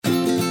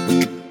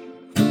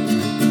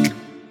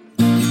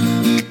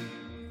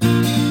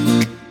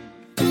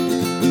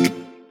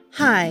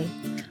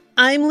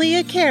I'm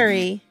Leah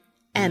Carey,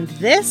 and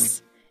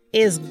this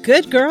is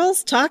Good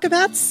Girls Talk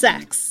About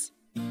Sex.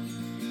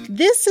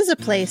 This is a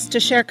place to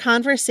share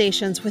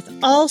conversations with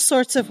all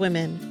sorts of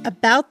women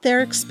about their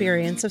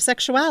experience of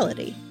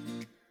sexuality.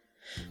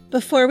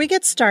 Before we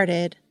get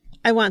started,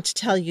 I want to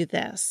tell you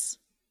this.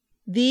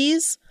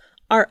 These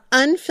are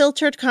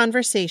unfiltered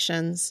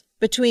conversations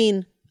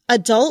between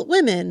adult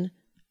women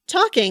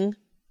talking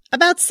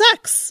about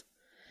sex.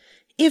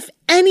 If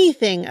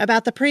anything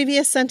about the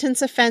previous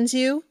sentence offends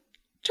you,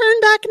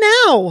 turn back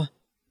now.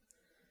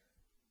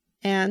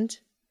 And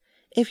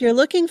if you're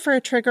looking for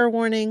a trigger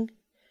warning,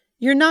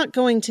 you're not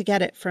going to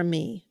get it from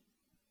me.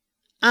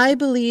 I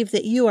believe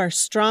that you are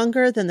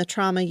stronger than the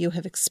trauma you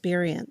have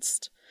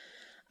experienced.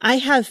 I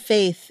have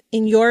faith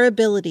in your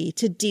ability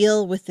to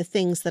deal with the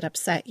things that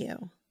upset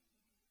you.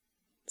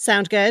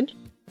 Sound good?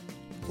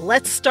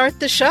 Let's start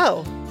the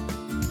show.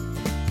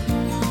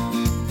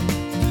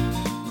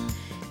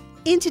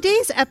 In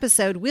today's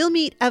episode, we'll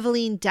meet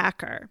Eveline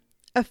Dacker,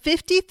 a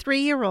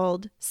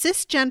 53-year-old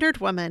cisgendered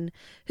woman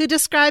who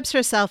describes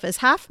herself as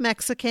half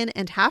Mexican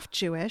and half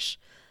Jewish,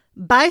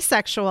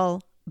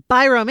 bisexual,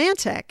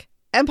 biromantic,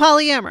 and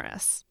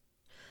polyamorous.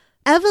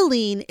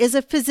 Eveline is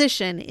a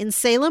physician in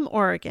Salem,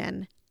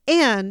 Oregon,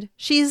 and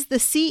she's the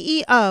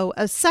CEO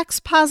of Sex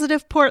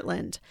Positive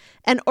Portland,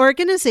 an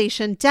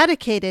organization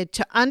dedicated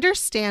to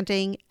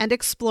understanding and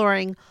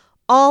exploring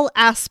all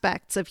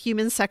aspects of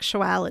human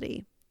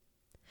sexuality.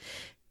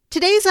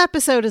 Today's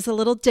episode is a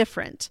little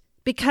different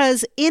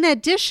because in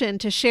addition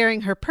to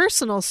sharing her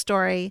personal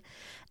story,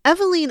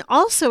 Eveline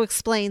also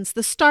explains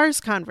the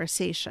STARS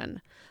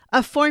conversation,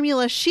 a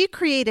formula she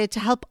created to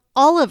help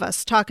all of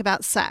us talk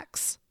about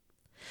sex.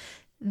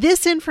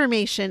 This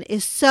information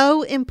is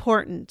so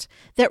important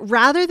that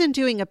rather than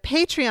doing a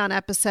Patreon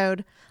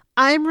episode,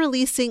 I'm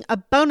releasing a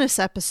bonus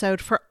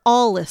episode for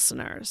all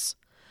listeners.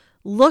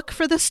 Look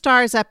for the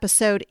STARS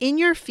episode in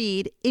your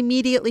feed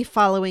immediately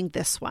following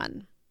this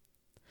one.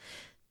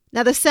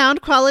 Now, the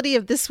sound quality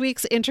of this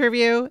week's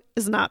interview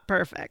is not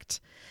perfect,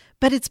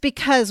 but it's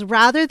because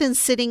rather than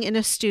sitting in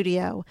a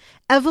studio,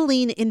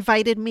 Eveline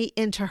invited me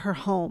into her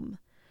home.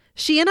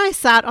 She and I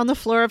sat on the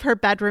floor of her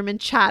bedroom and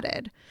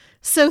chatted.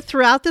 So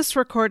throughout this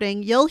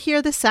recording, you'll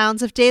hear the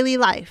sounds of daily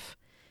life,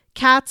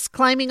 cats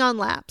climbing on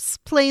laps,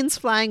 planes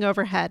flying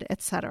overhead,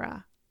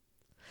 etc.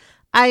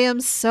 I am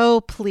so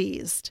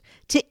pleased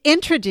to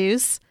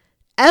introduce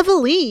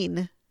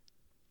Eveline.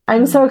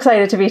 I'm so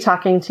excited to be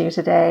talking to you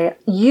today.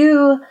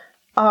 You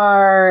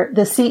are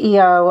the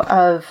CEO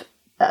of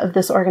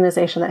this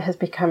organization that has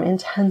become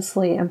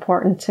intensely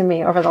important to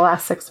me over the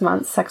last 6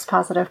 months, Sex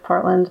Positive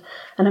Portland.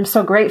 And I'm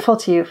so grateful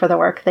to you for the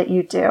work that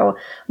you do,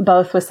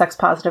 both with Sex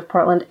Positive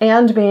Portland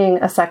and being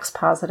a sex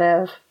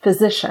positive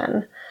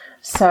physician.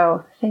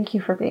 So thank you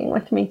for being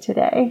with me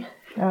today.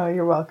 Oh,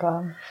 you're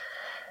welcome.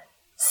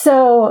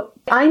 So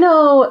I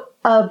know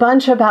a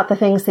bunch about the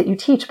things that you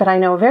teach, but I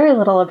know very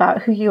little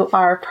about who you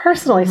are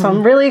personally. So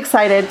I'm really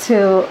excited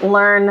to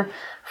learn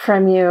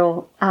from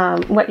you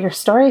what your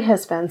story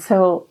has been.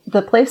 So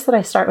the place that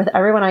I start with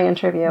everyone I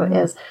interview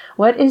is,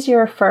 what is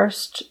your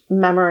first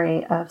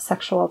memory of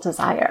sexual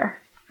desire?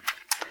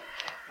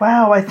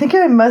 Wow, I think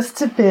I must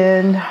have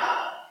been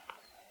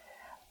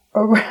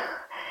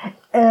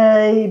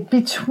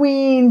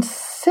between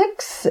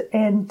 6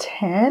 and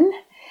 10.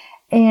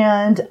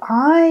 And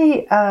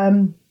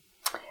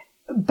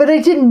but I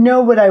didn't know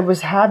what I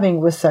was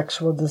having with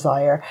sexual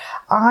desire.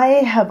 I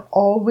have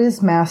always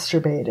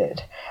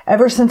masturbated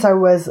ever since I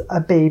was a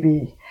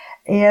baby.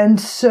 And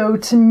so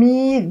to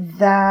me,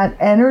 that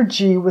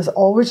energy was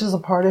always just a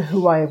part of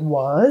who I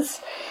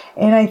was.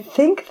 And I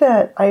think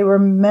that I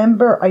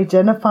remember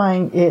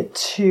identifying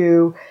it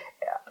in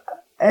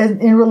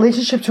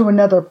relationship to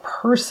another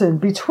person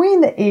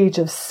between the age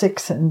of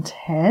 6 and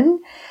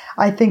 10.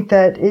 I think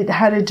that it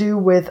had to do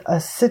with a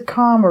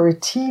sitcom or a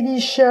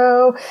TV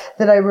show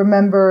that I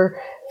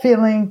remember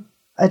feeling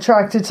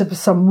attracted to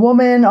some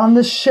woman on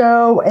the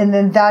show. And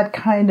then that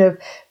kind of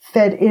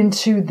fed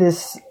into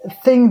this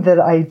thing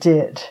that I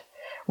did,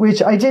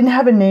 which I didn't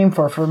have a name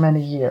for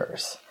many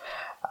years.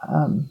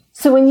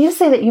 So when you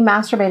say that you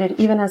masturbated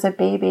even as a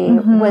baby,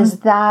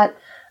 was that,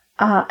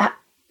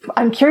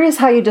 I'm curious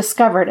how you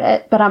discovered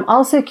it, but I'm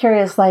also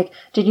curious,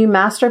 did you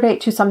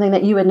masturbate to something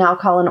that you would now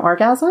call an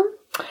orgasm?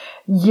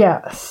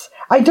 Yes.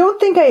 I don't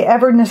think I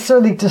ever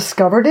necessarily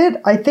discovered it.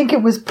 I think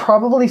it was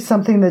probably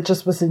something that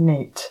just was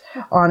innate,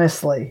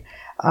 honestly.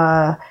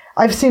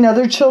 I've seen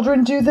other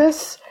children do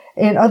this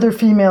and other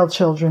female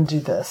children do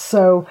this.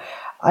 So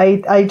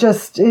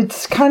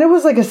it's kind of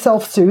was like a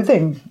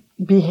self-soothing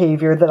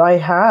behavior that I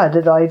had,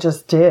 that I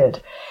just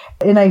did.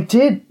 And I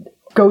did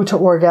go to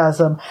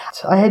orgasm.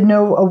 I had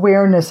no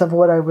awareness of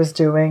what I was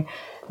doing,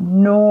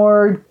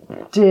 nor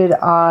did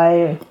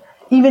I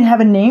even have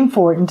a name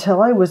for it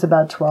until I was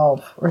about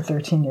 12 or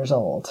 13 years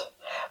old.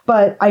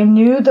 But I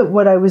knew that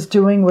what I was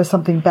doing was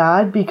something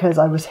bad because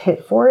I was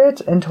hit for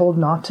it and told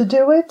not to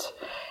do it.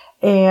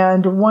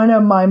 And one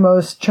of my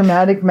most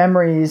traumatic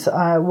memories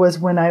was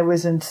when I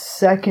was in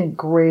second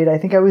grade. I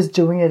think I was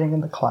doing it in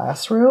the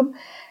classroom.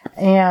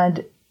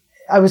 And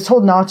I was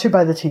told not to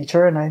by the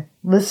teacher, and I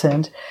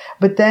listened.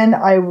 But then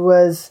I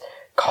was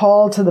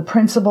called to the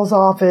principal's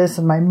office,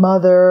 and my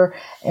mother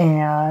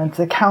and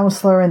the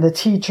counselor and the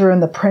teacher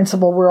and the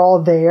principal were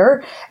all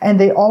there. And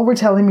they all were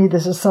telling me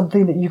this is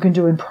something that you can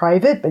do in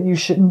private, but you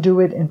shouldn't do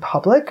it in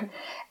public.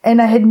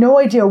 And I had no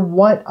idea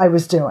what I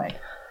was doing.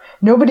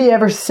 Nobody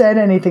ever said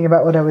anything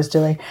about what I was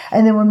doing.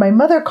 And then when my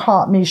mother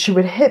caught me, she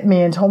would hit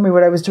me and told me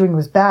what I was doing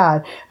was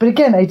bad. But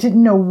again, I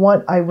didn't know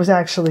what I was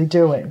actually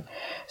doing.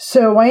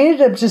 So I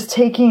ended up just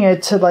taking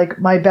it to like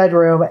my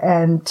bedroom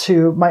and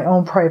to my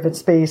own private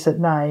space at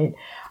night.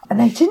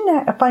 And I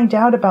didn't find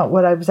out about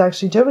what I was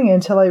actually doing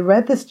until I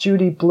read this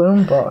Judy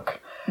Blume book.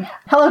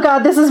 Hello, God,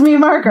 this is me,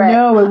 Margaret.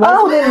 No, it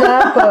wasn't in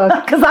that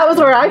book. Because that was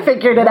where I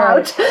figured it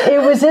out.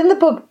 It was in the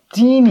book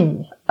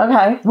Deanie.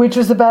 Okay. Which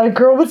was about a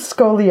girl with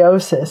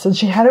scoliosis, and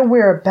she had to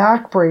wear a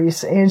back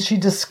brace, and she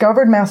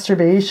discovered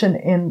masturbation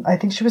in, I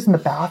think she was in the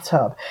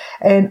bathtub.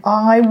 And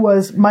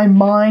my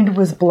mind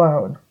was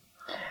blown.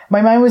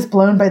 My mind was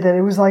blown by that.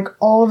 It was like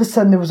all of a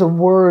sudden there was a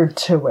word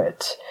to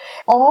it.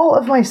 All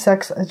of my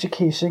sex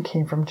education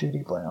came from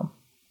Judy Blume.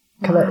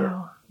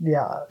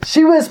 Wow.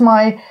 She was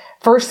my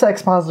first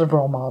sex positive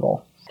role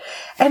model.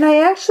 And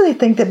I actually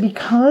think that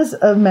because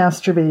of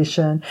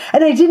masturbation,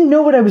 and I didn't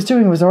know what I was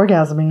doing was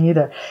orgasming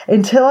either,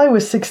 until I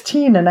was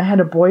 16 and I had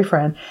a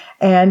boyfriend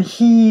and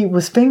he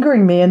was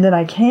fingering me, and then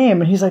I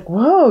came and he's like,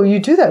 whoa, you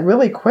do that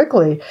really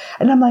quickly.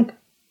 And I'm like,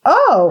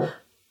 oh,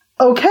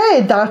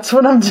 okay, that's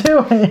what I'm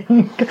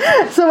doing.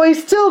 So I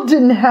still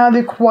didn't have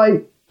it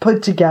quite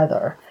put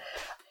together.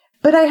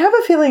 But I have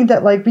a feeling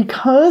that like,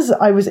 because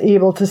I was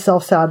able to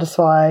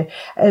self-satisfy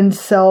and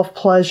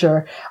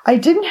self-pleasure, I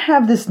didn't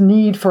have this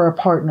need for a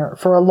partner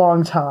for a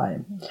long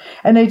time.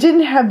 And I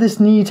didn't have this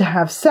need to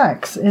have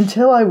sex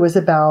until I was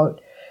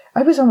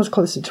almost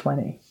close to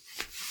 20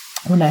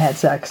 when I had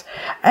sex.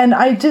 And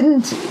I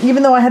didn't,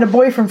 even though I had a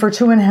boyfriend for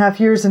 2.5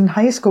 years in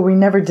high school, we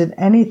never did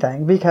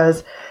anything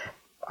because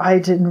I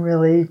didn't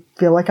really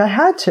feel like I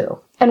had to.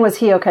 And was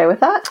he okay with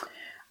that?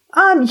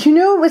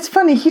 It's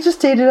funny. He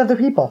just dated other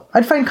people.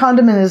 I'd find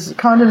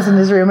condoms in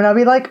his room, and I'd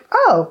be like,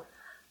 oh,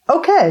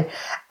 okay.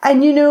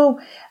 And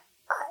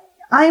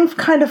I'm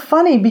kind of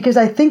funny because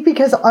I think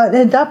at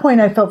that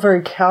point I felt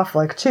very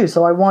Catholic too.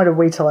 So I wanted to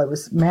wait till I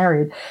was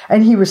married,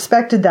 and he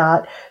respected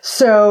that.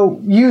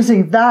 So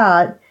using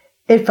that,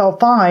 it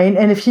felt fine.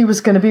 And if he was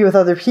going to be with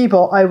other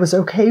people, I was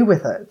okay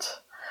with it.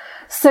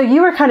 So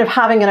you were kind of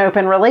having an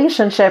open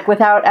relationship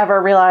without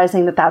ever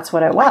realizing that that's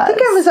what it was.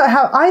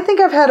 I think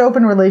I've had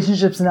open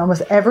relationships in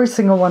almost every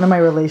single one of my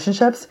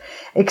relationships,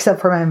 except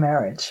for my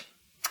marriage.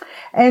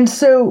 And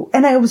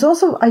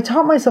I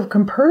taught myself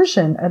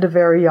compersion at a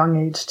very young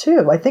age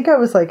too. I think I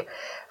was like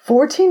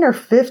 14 or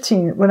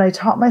 15 when I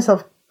taught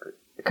myself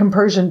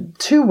compersion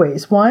 2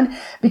 ways. One,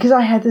 because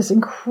I had this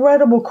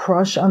incredible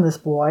crush on this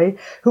boy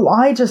who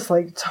I just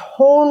like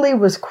totally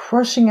was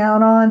crushing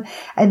out on.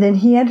 And then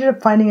he ended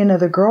up finding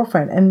another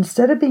girlfriend. And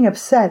instead of being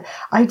upset,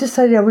 I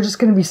decided I was just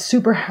going to be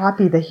super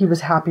happy that he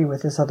was happy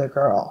with this other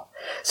girl.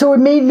 So it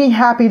made me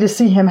happy to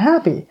see him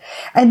happy.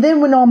 And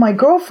then when all my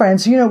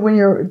girlfriends, when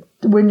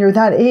you're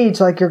that age,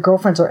 like your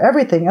girlfriends are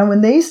everything. And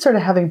when they started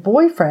having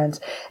boyfriends,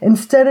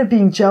 instead of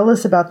being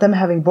jealous about them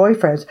having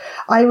boyfriends,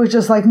 I was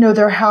just like, no,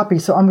 they're happy.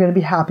 So I'm going to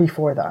be happy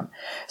for them.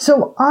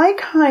 So I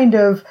kind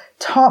of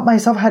taught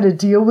myself how to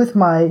deal with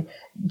my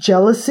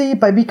jealousy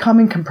by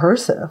becoming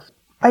compersive.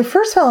 I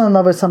first fell in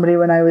love with somebody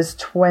when I was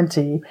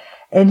 20.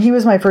 And he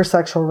was my first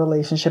sexual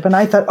relationship. And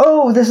I thought,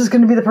 oh, this is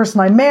going to be the person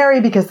I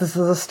marry because this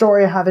is a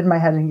story I have in my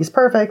head and he's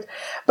perfect.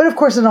 But of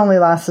course, it only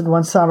lasted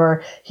one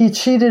summer. He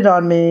cheated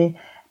on me,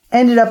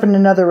 ended up in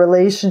another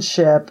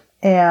relationship.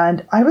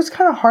 And I was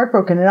kind of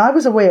heartbroken, and I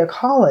was away at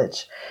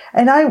college.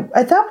 And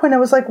at that point, I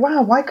was like,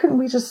 wow, why couldn't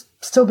we just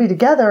still be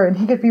together? And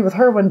he could be with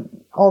her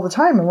all the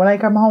time. And when I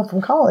come home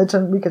from college,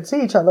 and we could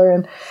see each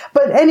other.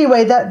 But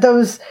anyway,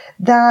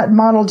 that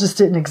model just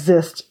didn't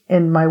exist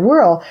in my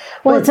world.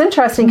 Well, it's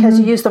interesting because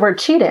you use the word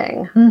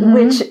cheating,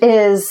 which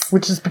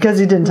is because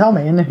he didn't tell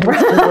me, and it was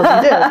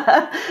what he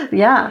did.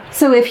 Yeah.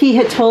 So if he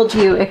had told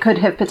you, it could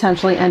have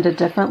potentially ended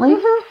differently.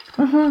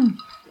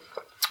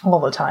 All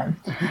the time.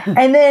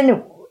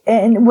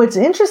 And what's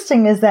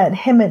interesting is that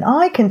him and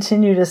I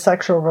continued a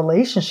sexual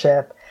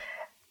relationship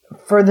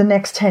for the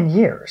next 10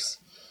 years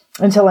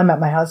until I met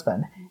my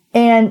husband.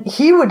 And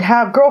he would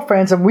have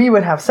girlfriends and we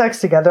would have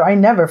sex together. I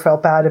never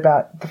felt bad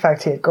about the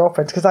fact he had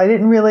girlfriends because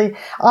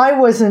I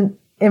wasn't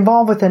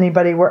involved with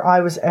anybody where I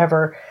was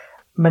ever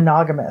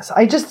monogamous.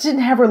 I just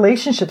didn't have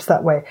relationships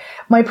that way.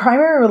 My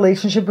primary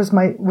relationship was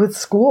with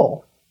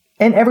school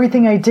and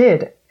everything I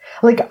did.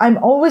 Like, I've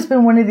always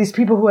been one of these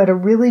people who had a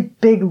really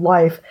big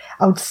life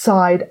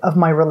outside of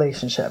my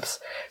relationships.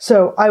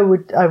 So I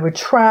would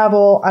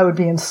travel, I would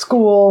be in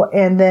school,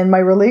 and then my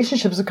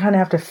relationships would kind of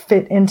have to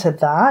fit into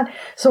that.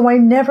 So I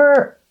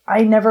never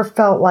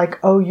felt like,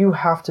 oh, you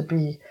have to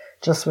be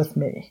just with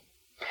me.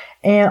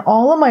 And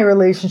all of my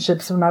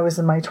relationships when I was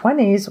in my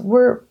 20s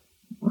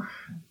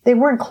they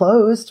weren't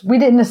closed. We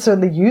didn't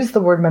necessarily use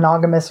the word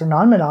monogamous or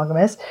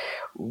non-monogamous.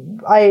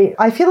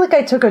 I feel like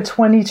I took a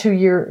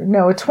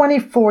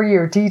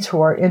 24-year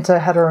detour into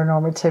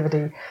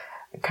heteronormativity,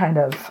 kind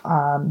of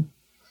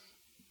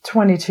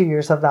 22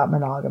 years of that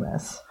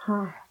monogamous.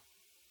 Huh.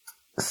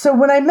 So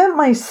when I met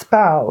my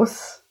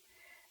spouse,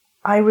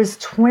 I was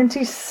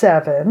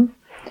 27,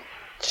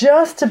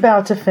 just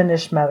about to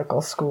finish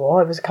medical school.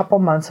 I was a couple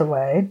months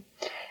away.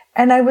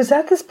 And I was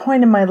at this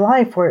point in my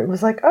life where it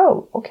was like,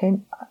 oh, okay,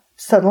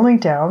 settling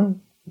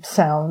down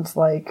sounds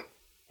like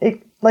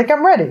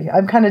I'm ready.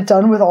 I'm kind of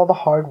done with all the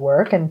hard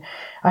work, and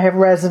I have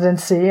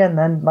residency, and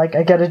then like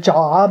I get a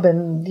job,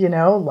 and you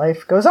know,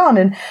 life goes on.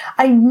 And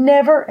I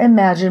never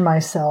imagined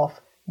myself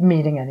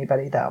meeting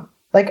anybody though.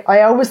 Like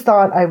I always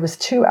thought I was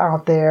too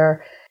out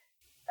there.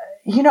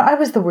 You know, I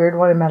was the weird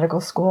one in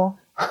medical school.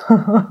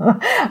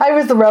 I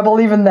was the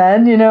rebel even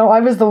then, you know. I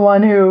was the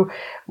one who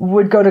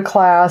would go to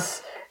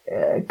class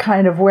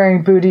kind of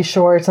wearing booty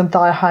shorts and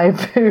thigh-high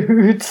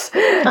boots.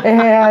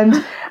 And,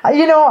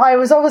 you know, I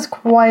was always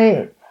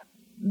quite,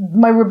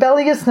 my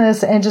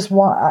rebelliousness and just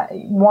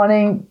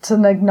wanting to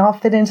like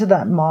not fit into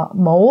that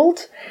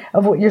mold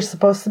of what you're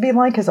supposed to be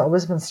like has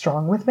always been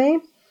strong with me.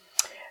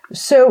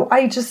 So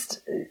I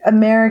just,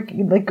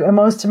 like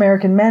most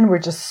American men were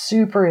just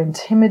super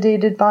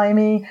intimidated by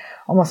me.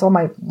 A lot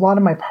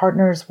of my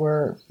partners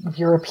were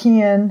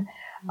European.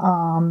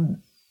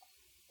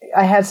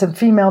 I had some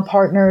female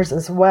partners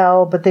as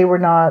well, but they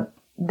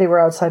were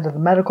outside of the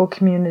medical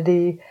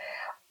community.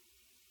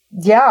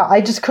 Yeah,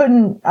 I just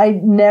couldn't,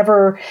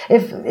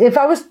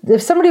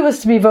 if somebody was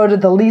to be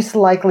voted the least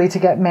likely to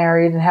get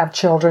married and have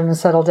children and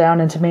settle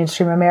down into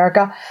mainstream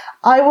America,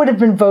 I would have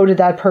been voted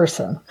that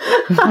person.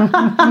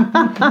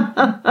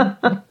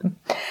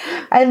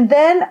 And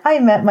then I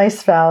met my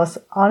spouse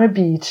on a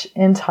beach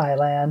in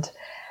Thailand,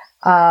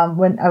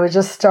 when I was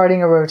just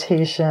starting a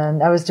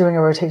rotation. I was doing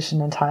a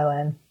rotation in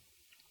Thailand.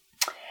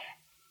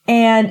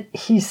 And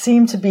he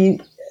seemed to be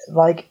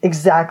like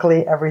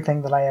exactly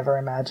everything that I ever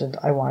imagined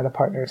I wanted a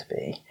partner to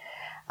be.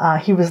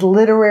 He was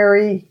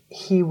literary.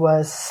 He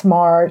was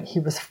smart. He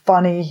was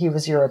funny. He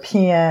was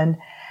European.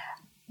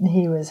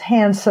 He was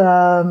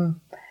handsome,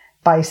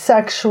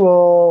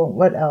 bisexual.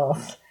 What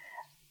else?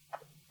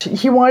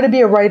 He wanted to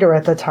be a writer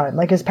at the time.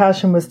 Like his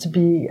passion was to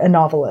be a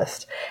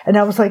novelist. And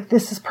I was like,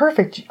 this is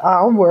perfect.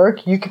 I'll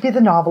work. You could be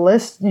the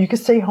novelist. You could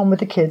stay home with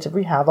the kids if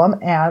we have them.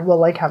 And we'll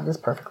like have this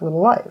perfect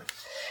little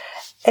life.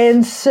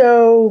 And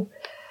so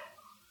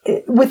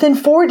within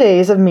 4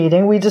 days of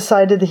meeting, we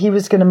decided that he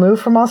was going to move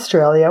from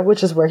Australia,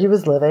 which is where he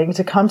was living,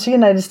 to come to the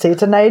United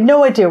States. And I had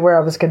no idea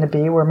where I was going to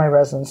be, where my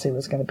residency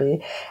was going to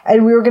be.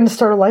 And we were going to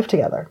start a life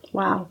together.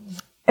 Wow.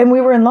 And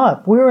we were in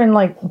love. We were in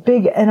like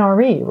big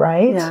NRE,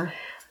 right? Yeah.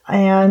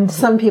 And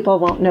some people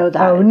won't know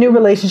that. Oh, new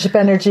relationship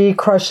energy,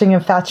 crushing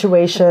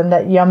infatuation,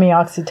 that yummy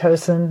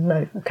oxytocin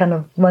that kind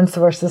of runs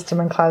through our system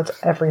and clouds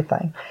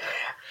everything.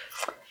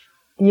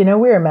 You know,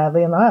 we were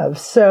madly in love.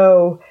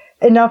 So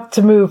enough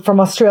to move from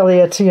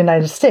Australia to the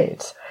United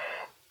States.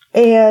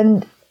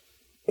 And,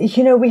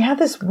 you know, we had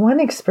this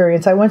one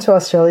experience. I went to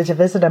Australia to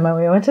visit him, and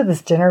we went to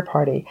this dinner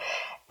party.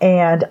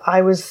 And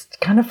I was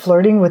kind of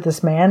flirting with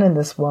this man and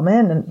this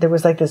woman. And there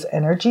was like this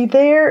energy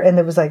there. And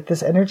there was like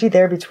this energy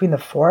there between the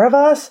four of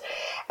us.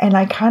 And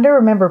I kind of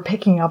remember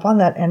picking up on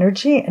that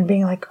energy and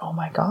being like, oh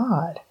my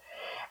God.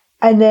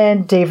 And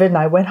then David and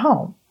I went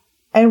home.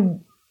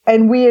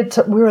 And we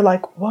were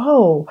like,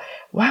 whoa,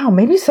 wow,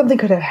 maybe something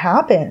could have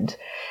happened.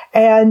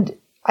 And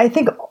I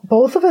think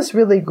both of us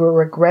really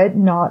regret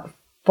not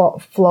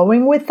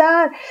flowing with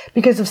that,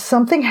 because if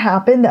something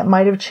happened that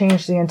might have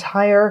changed the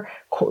entire,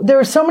 there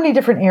are so many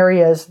different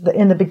areas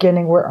in the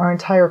beginning where our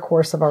entire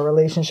course of our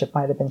relationship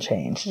might have been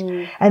changed.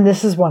 And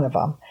this is one of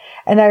them.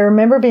 And I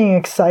remember being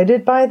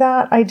excited by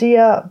that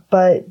idea,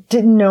 but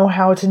didn't know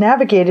how to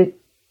navigate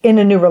it in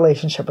a new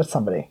relationship with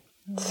somebody.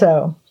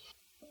 So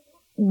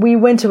we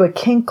went to a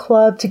kink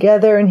club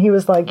together, and he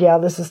was like, yeah,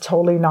 this is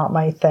totally not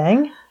my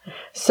thing.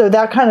 So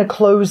that kind of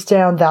closed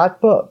down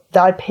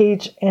that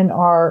page in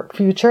our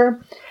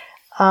future.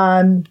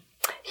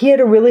 He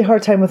had a really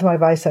hard time with my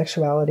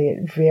bisexuality.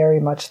 It very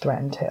much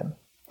threatened him.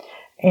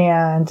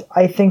 And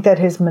I think that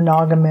his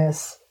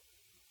monogamous,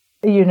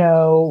 you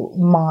know,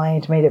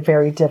 mind made it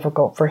very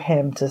difficult for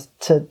him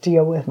to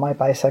deal with my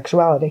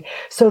bisexuality.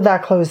 So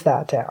that closed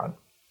that down.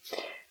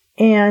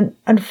 And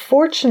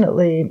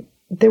unfortunately,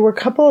 there were a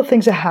couple of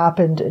things that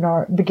happened in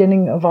our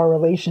beginning of our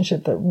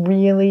relationship that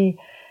really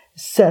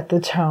set the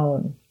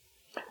tone.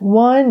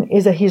 One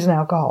is that he's an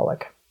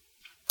alcoholic.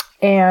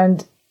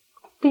 And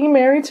being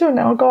married to an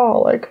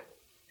alcoholic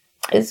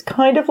is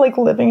kind of like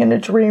living in a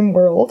dream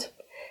world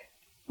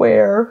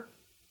where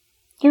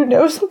you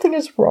know something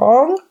is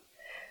wrong,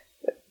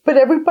 but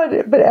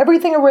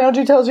everything around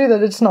you tells you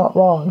that it's not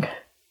wrong.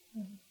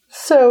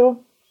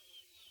 So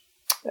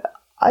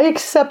I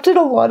accepted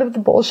a lot of the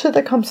bullshit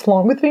that comes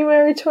along with being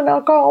married to an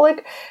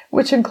alcoholic,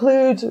 which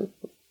includes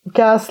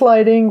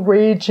gaslighting,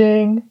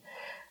 raging,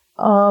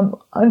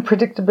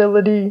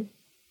 unpredictability,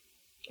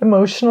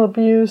 emotional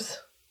abuse,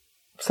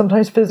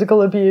 sometimes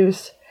physical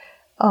abuse.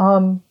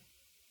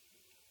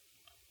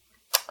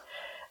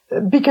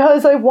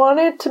 because I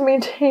wanted to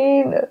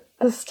maintain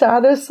the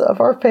status of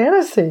our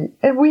fantasy.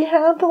 And we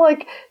had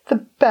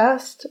the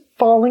best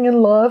falling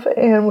in love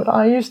and what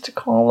I used to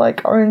call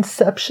like our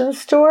inception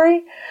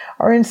story.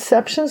 Our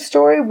inception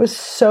story was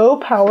so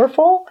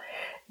powerful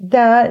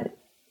that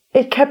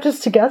it kept us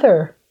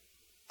together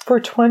for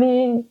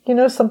 20,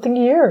 something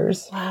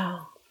years.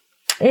 Wow.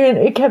 And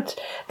it kept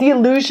the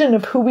illusion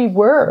of who we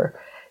were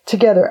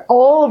together.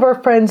 All of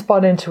our friends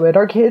bought into it.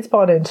 Our kids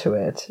bought into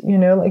it.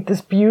 Like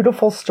this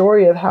beautiful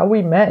story of how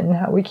we met and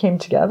how we came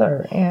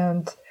together.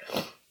 And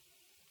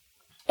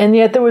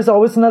yet there was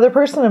always another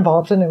person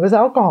involved, and it was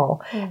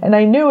alcohol. Mm-hmm. And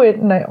I knew it,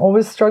 and I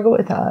always struggle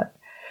with that.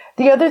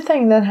 The other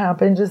thing that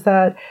happened is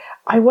that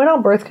I went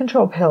on birth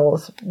control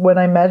pills when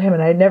I met him,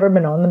 and I had never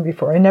been on them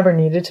before. I never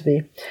needed to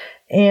be.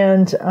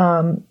 And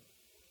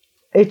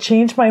it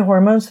changed my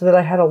hormones so that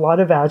I had a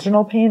lot of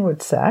vaginal pain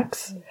with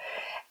sex.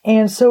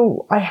 And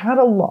so I had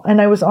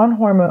and I was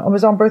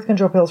on birth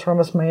control pills for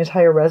almost my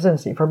entire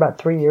residency, for about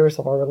 3 years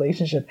of our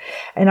relationship.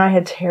 And I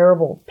had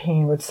terrible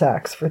pain with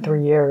sex for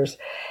 3 years.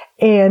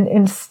 And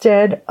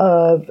instead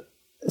of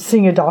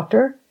seeing a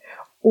doctor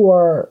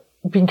or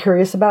being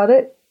curious about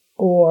it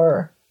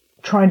or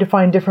trying to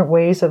find different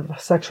ways of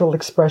sexual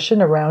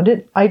expression around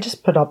it, I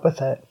just put up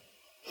with it.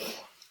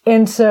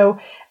 And so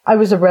I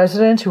was a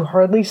resident who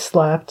hardly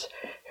slept,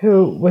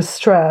 who was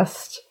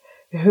stressed,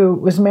 who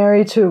was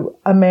married to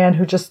a man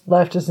who just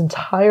left his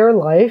entire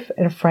life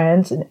and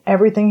friends and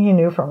everything he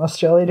knew from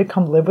Australia to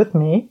come live with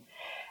me,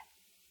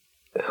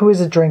 who was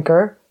a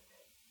drinker,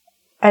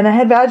 and I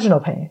had vaginal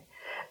pain.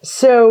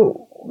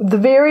 So the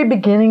very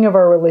beginning of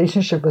our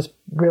relationship was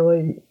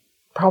really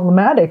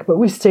problematic, but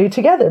we stayed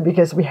together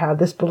because we had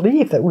this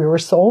belief that we were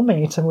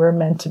soulmates and we were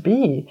meant to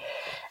be.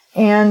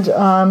 And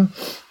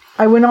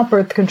I went on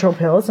birth control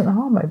pills and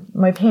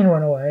my pain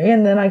went away.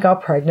 And then I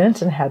got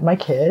pregnant and had my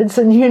kids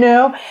and,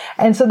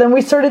 and so then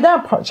we started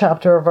that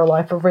chapter of our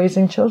life of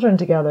raising children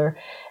together.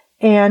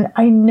 And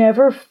I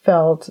never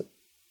felt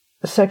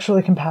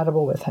sexually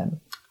compatible with him.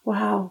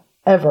 Wow.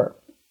 Ever.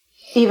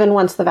 Even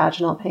once the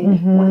vaginal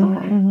pain went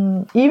away.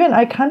 Mm-hmm.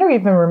 I kind of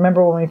even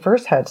remember when we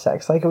first had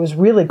sex. Like, it was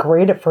really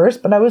great at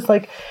first, but I was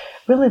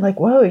really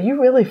whoa,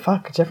 you really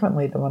fuck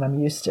differently than what I'm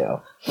used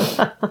to.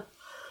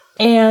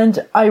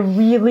 And I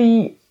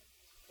really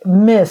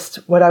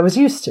missed what I was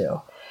used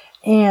to.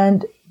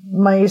 And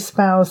my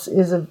spouse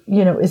is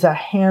a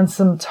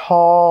handsome,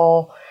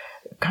 tall,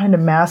 kind of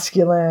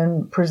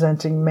masculine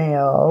presenting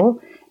male.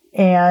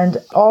 And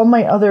all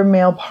my other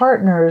male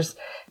partners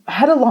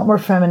had a lot more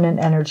feminine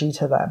energy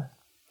to them.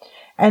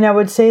 And I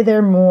would say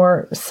they're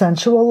more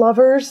sensual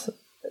lovers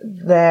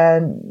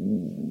than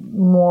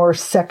more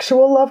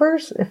sexual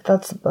lovers, if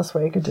that's the best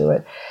way I could do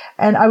it.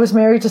 And I was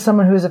married to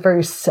someone who was a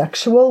very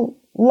sexual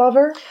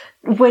lover.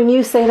 When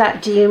you say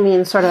that, do you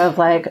mean sort of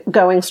like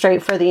going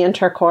straight for the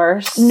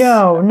intercourse?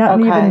 No, not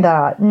even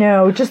that.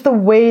 No, just the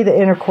way the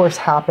intercourse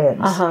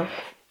happens. Uh-huh.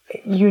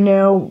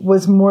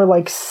 Was more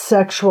like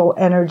sexual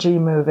energy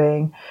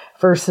moving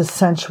versus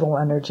sensual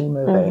energy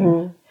moving.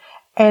 Mm-hmm.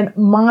 And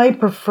my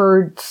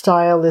preferred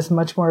style is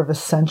much more of a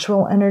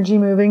sensual energy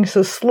moving.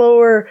 So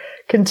slower,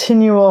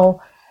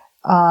 continual,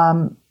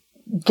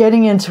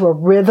 getting into a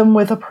rhythm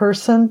with a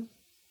person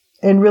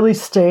and really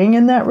staying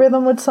in that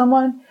rhythm with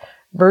someone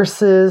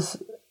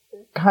versus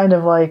kind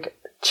of like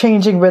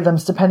changing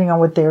rhythms depending on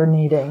what they're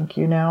needing,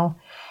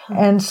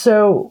 And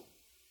so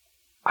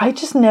I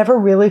just never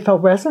really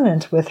felt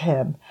resonant with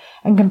him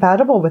and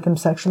compatible with him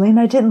sexually. And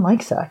I didn't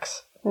like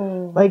sex.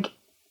 Like,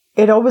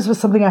 it always was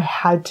something I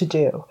had to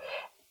do.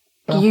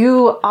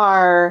 You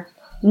are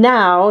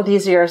now,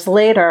 these years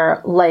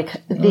later,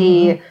 like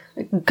the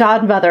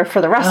godmother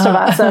for the rest of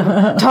us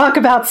and talk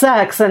about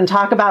sex and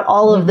talk about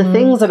all of the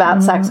things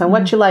about sex and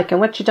what you like and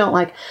what you don't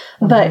like.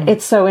 But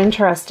it's so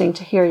interesting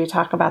to hear you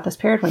talk about this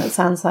period when it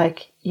sounds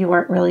like you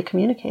weren't really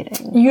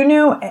communicating.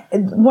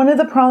 One of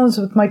the problems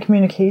with my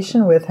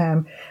communication with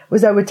him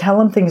was I would tell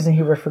him things and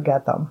he would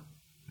forget them.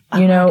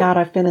 My God,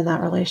 I've been in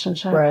that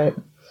relationship. Right.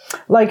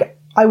 Like,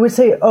 I would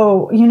say,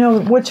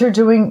 what you're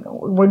doing,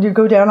 when you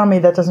go down on me,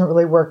 that doesn't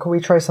really work. Can we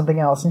try something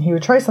else? And he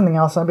would try something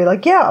else. And I'd be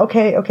like, yeah,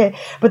 okay.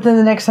 But then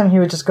the next time he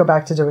would just go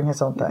back to doing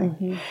his own thing.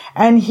 Mm-hmm.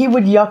 And he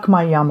would yuck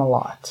my yum a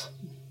lot.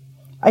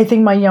 I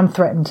think my yum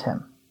threatened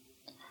him.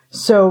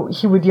 So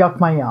he would yuck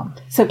my yum.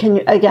 So can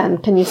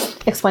you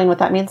explain what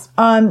that means?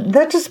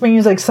 That just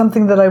means like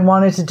something that I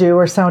wanted to do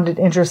or sounded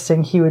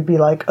interesting. He would be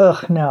like,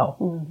 ugh, no.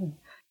 Mm-hmm.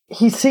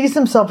 He sees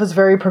himself as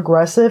very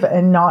progressive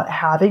and not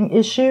having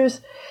issues.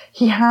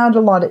 He had a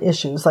lot of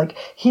issues. Like,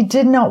 he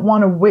did not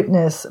want to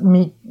witness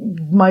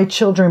my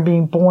children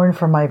being born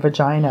from my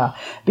vagina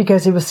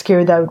because he was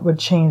scared that it would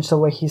change the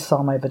way he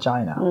saw my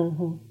vagina.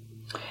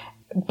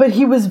 Mm-hmm. But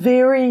he was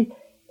very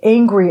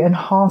angry and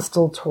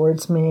hostile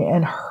towards me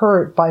and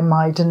hurt by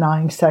my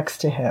denying sex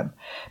to him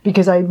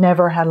because I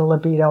never had a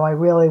libido. I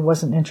really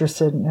wasn't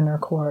interested in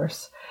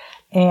intercourse.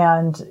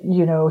 And,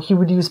 he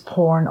would use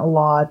porn a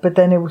lot, but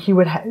then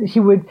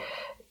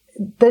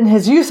then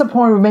his use of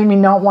porn would make me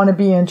not want to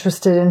be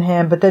interested in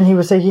him. But then he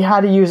would say he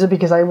had to use it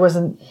because I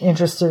wasn't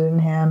interested in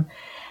him.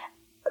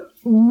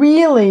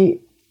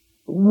 really,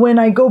 when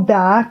I go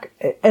back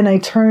and I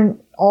turn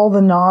all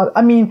the knobs,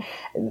 I mean,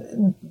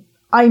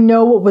 I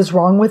know what was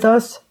wrong with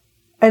us.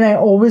 And I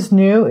always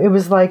knew it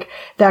was like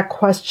that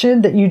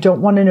question that you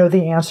don't want to know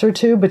the answer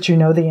to, but you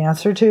know the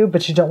answer to,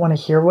 but you don't want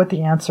to hear what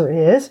the answer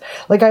is.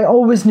 Like I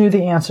always knew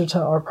the answer to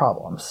our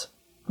problems,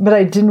 but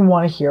I didn't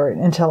want to hear it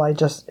until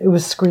it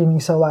was screaming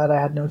so loud I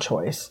had no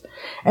choice.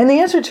 And the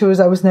answer to is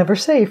I was never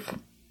safe.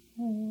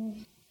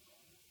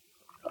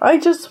 I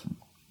just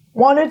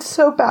wanted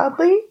so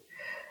badly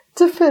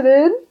to fit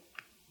in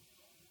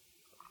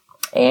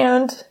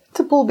and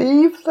to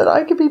believe that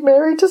I could be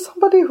married to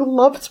somebody who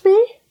loved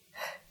me.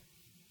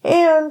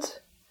 And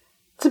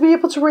to be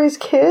able to raise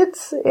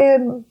kids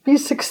and be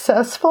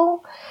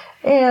successful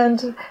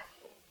and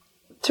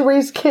to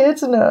raise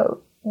kids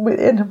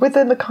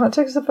within the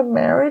context of a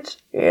marriage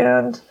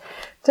and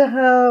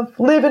to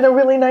live in a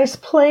really nice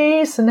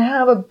place and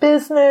have a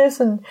business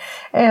and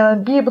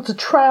be able to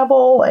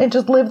travel and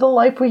just live the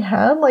life we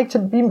had, like to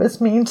be as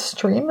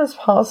mainstream as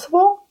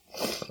possible.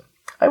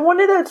 I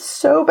wanted that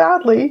so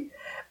badly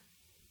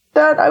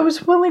that I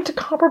was willing to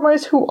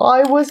compromise who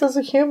I was as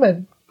a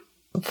human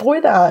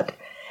for that.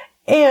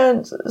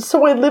 And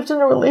so I lived in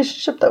a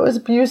relationship that was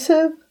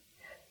abusive,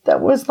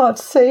 that was not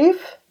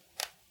safe,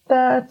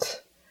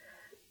 that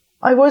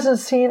I wasn't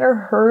seen or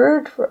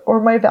heard,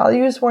 or my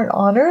values weren't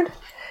honored.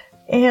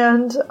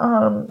 And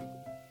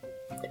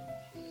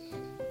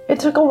it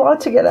took a lot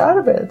to get out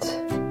of it.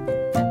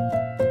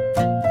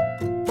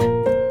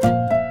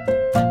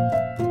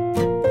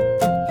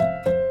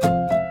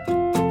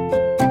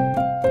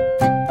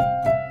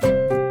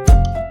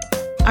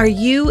 Are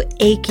you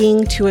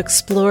aching to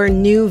explore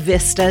new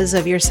vistas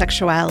of your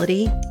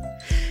sexuality?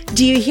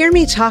 Do you hear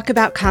me talk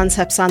about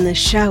concepts on this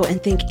show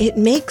and think it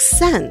makes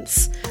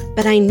sense,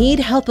 but I need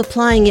help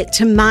applying it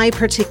to my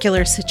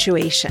particular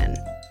situation?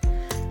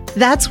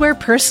 That's where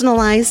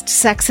personalized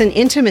sex and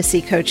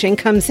intimacy coaching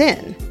comes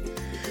in.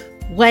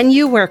 When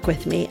you work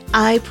with me,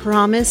 I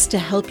promise to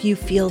help you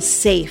feel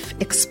safe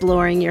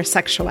exploring your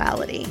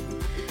sexuality.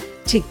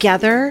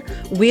 Together,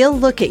 we'll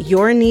look at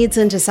your needs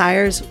and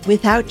desires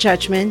without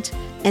judgment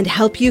and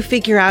help you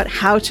figure out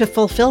how to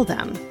fulfill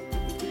them.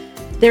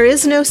 There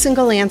is no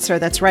single answer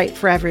that's right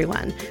for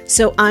everyone,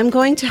 so I'm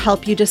going to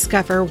help you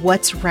discover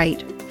what's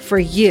right for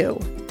you.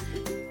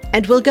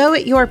 And we'll go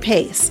at your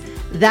pace.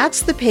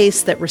 That's the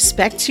pace that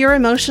respects your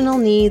emotional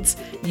needs,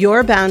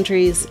 your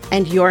boundaries,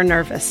 and your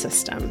nervous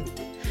system.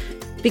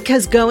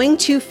 Because going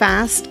too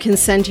fast can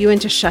send you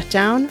into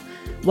shutdown,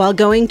 while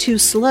going too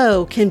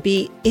slow can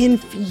be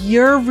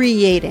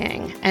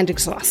infuriating and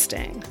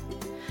exhausting.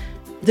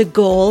 The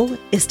goal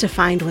is to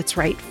find what's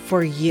right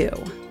for you.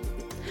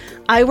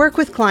 I work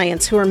with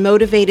clients who are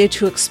motivated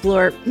to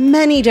explore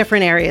many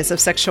different areas of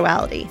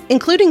sexuality,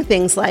 including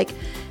things like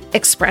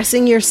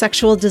expressing your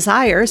sexual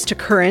desires to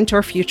current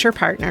or future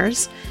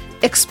partners,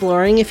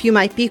 exploring if you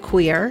might be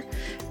queer,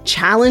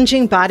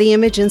 challenging body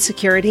image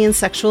insecurity in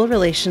sexual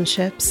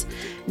relationships,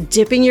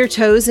 dipping your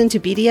toes into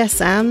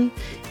BDSM,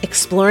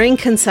 exploring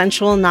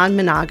consensual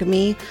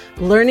non-monogamy,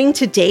 learning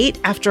to date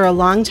after a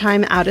long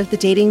time out of the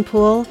dating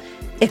pool,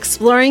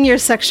 exploring your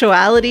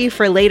sexuality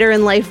for later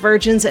in life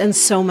virgins, and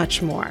so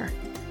much more.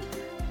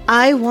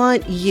 I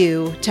want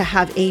you to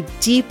have a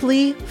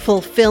deeply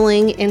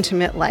fulfilling,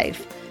 intimate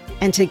life,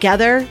 and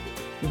together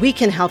we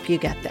can help you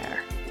get there.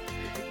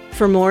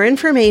 For more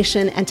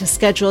information and to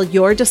schedule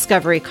your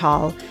discovery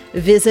call,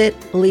 visit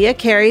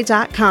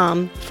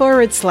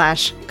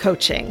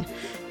leahcarey.com/coaching.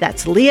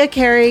 That's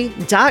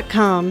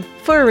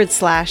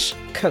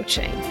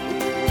leahcarey.com/coaching.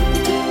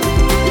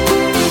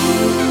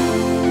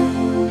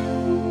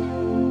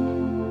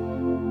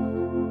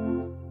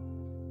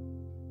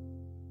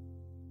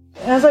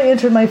 As I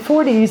entered my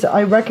 40s,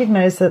 I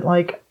recognized that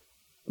like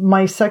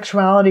my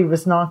sexuality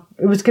was going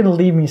to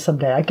leave me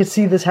someday. I could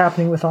see this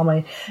happening with all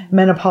my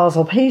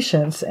menopausal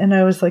patients. And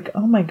I was like,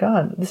 oh my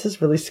God, this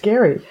is really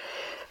scary.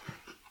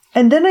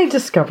 And then I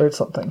discovered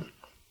something.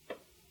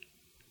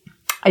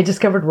 I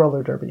discovered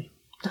roller derby.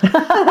 There's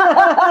this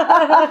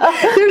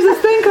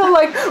thing called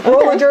like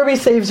roller derby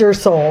saves your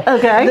soul.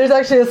 Okay. There's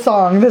actually a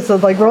song. This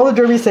is like roller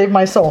derby saved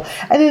my soul.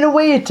 And in a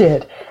way it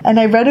did. And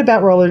I read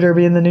about roller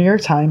derby in the New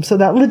York Times, so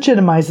that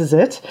legitimizes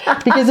it.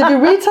 Because if you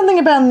read something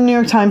about it in the New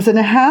York Times, then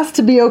it has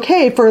to be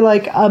okay for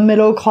like a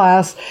middle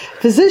class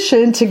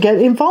physician to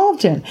get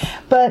involved in.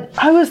 But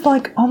I was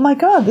like, oh my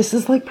God, this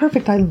is like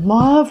perfect. I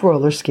love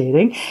roller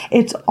skating.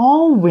 It's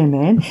all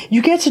women.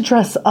 You get to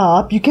dress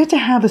up. You get to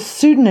have a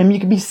pseudonym. You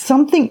can be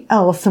something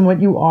else than what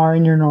you are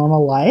in your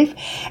normal life.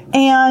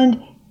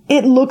 And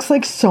it looks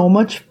like so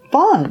much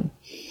fun.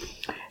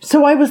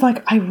 So I was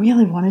like, I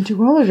really want to do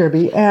roller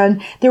derby.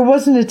 And there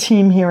wasn't a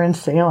team here in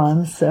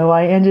Salem. So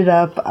I ended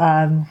up,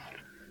 I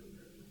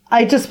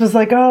just was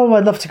like, oh,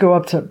 I'd love to go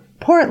up to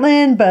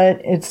Portland,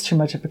 but it's too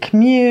much of a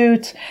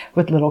commute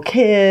with little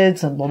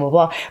kids and blah, blah,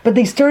 blah. But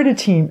they started a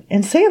team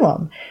in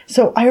Salem.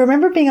 So I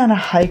remember being on a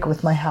hike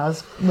with my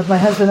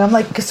husband. I'm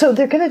like, so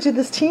they're going to do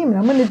this team and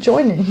I'm going to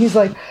join it. And he's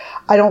like,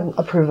 I don't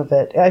approve of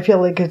it. I feel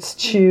like it's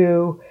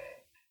too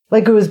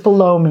Like it was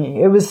below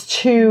me. It was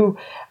too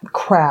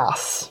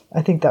crass.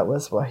 I think that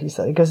was what he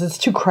said. He goes, it's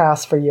too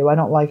crass for you. I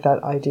don't like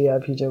that idea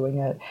of you doing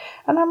it.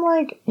 And I'm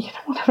like, you know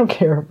what? I don't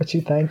care what you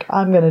think.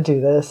 I'm going to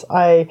do this.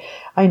 I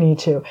need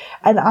to.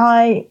 And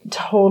I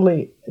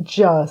totally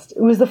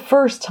it was the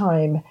first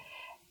time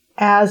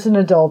as an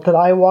adult that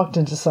I walked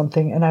into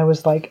something and I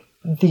was like,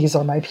 these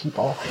are my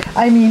people.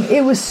 I mean,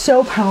 it was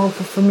so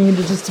powerful for me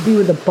to be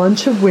with a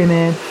bunch of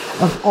women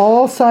of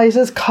all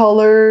sizes,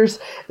 colors,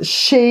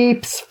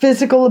 shapes,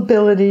 physical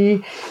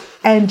ability,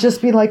 and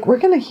just be like, we're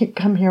going to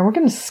come here, we're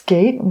going to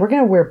skate, and we're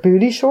going to wear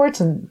booty shorts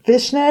and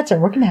fishnets,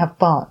 and we're going to have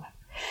fun.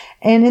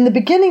 And in the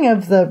beginning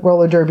of the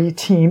roller derby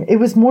team, it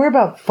was more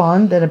about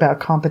fun than about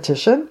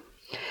competition.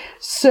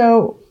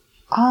 So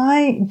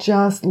I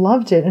just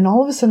loved it. And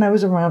all of a sudden I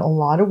was around a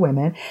lot of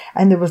women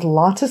and there was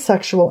lots of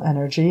sexual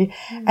energy.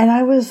 And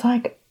I was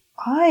like,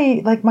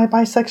 my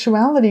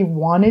bisexuality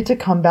wanted to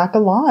come back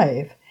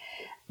alive.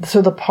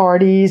 So the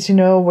parties,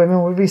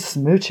 women would be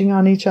smooching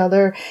on each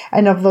other.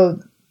 And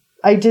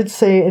I did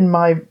say in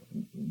my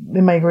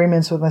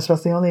agreements with my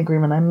spouse, the only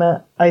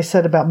agreement I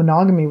said about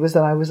monogamy was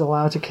that I was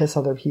allowed to kiss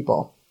other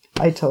people.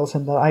 I told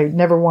him that I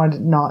never wanted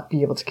to not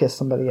be able to kiss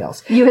somebody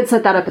else. You had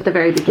set that up at the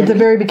very beginning. At the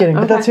very beginning,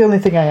 okay. But that's the only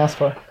thing I asked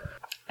for.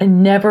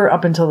 And never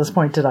up until this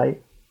point did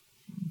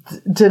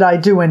I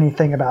do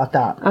anything about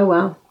that. Oh,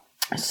 wow.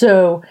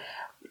 So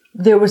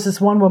there was this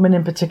one woman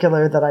in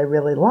particular that I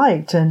really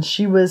liked, and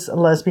she was a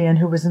lesbian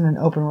who was in an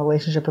open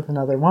relationship with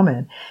another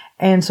woman.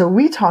 And so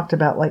we talked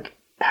about like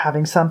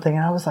having something,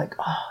 and I was like,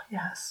 oh,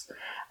 yes,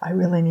 I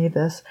really need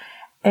this.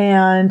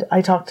 And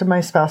I talked to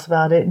my spouse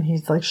about it, and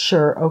he's like,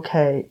 sure,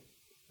 okay.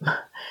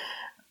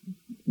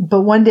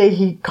 But one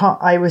day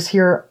I was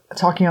here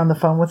talking on the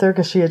phone with her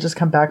because she had just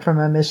come back from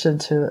a mission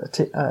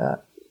to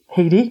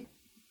Haiti.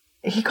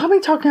 He called me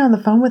talking on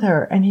the phone with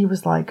her and he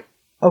was like,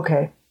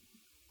 okay,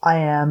 I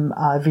am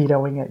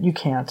vetoing it. You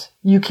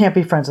can't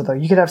be friends with her.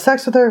 You could have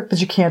sex with her,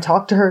 but you can't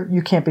talk to her.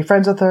 You can't be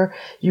friends with her.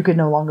 You could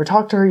no longer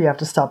talk to her. You have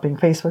to stop being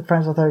Facebook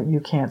friends with her. You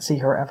can't see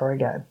her ever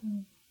again.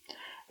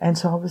 And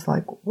so I was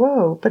like,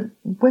 whoa, but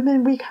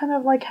women, we kind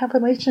of like have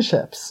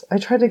relationships. I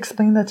tried to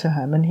explain that to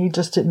him and he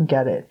just didn't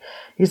get it.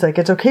 He's like,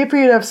 it's okay for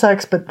you to have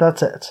sex, but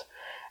that's it.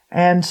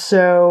 And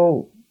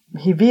so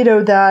he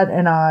vetoed that,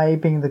 and I,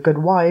 being the good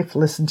wife,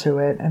 listened to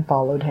it and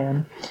followed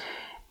him.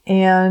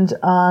 And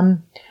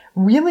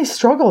really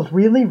struggled,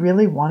 really,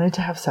 really wanted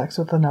to have sex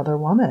with another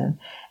woman.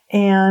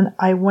 And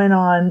I went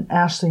on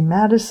Ashley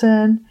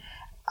Madison.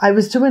 I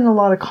was doing a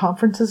lot of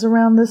conferences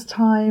around this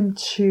time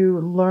to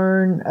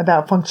learn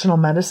about functional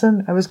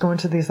medicine. I was going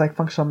to these like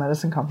functional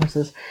medicine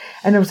conferences,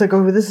 and I was like,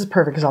 oh, this is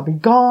perfect because I'll be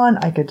gone.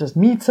 I could just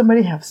meet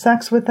somebody, have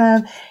sex with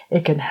them.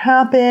 It can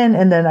happen.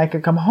 And then I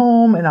could come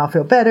home and I'll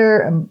feel better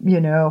and,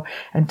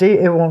 and date.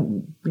 It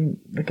won't be,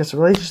 I guess, a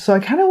relationship. So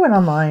I kind of went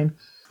online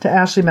to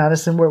Ashley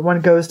Madison, where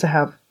one goes to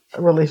have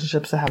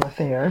relationships, to have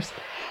affairs.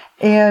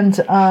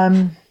 And,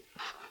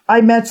 I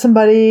met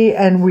somebody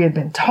and we had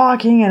been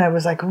talking and I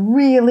was like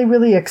really,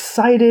 really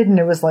excited and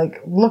it was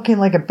like looking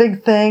like a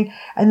big thing.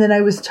 And then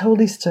I was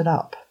totally stood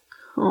up.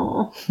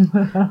 Oh,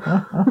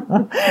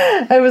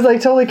 I was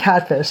like totally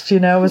catfished,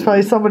 It was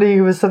probably somebody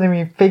who was sending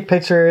me fake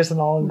pictures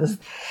and all of this.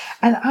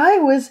 And I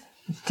was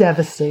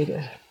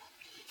devastated.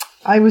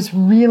 I was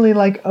really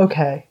like,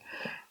 okay,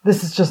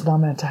 this is just not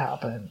meant to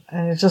happen.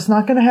 And it's just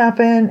not going to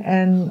happen.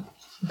 And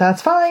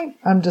that's fine.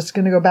 I'm just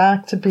going to go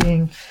back to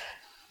being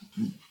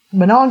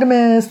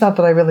monogamous, not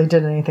that I really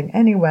did anything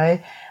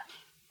anyway,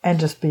 and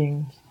just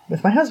being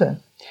with my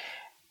husband.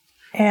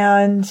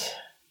 And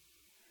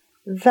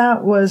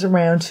that was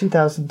around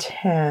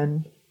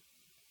 2010,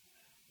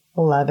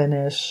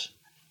 11-ish.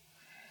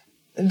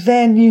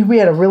 Then we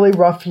had a really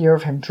rough year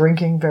of him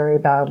drinking very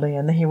badly,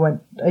 and then he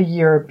went a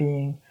year of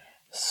being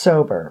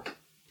sober.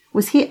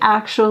 Was he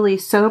actually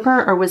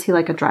sober, or was he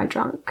like a dry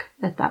drunk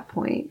at that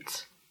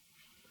point?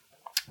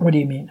 What do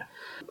you mean?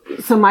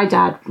 So my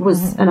dad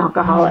was an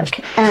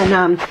alcoholic,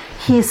 and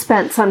he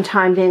spent some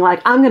time being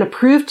like, I'm going to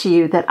prove to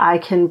you that I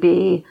can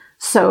be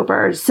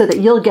sober so that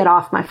you'll get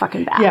off my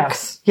fucking back.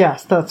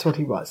 Yes, that's what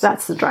he was.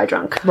 That's the dry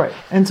drunk. Right.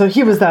 And so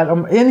he was that,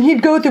 and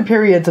he'd go through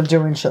periods of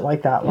doing shit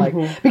like that,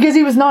 because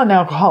he was not an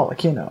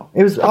alcoholic, It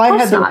was, I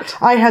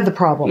had the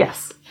problem.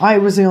 Yes. I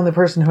was the only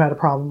person who had a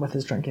problem with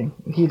his drinking.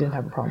 He didn't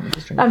have a problem with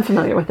his drinking. I'm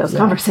familiar with those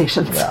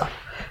conversations. Yeah.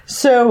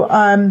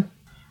 So,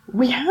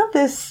 we had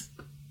this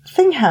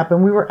thing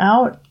happen. We were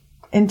out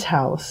in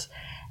Taos,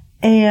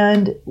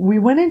 and we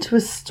went into a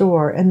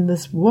store, and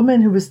this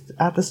woman who was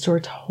at the store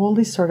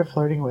totally started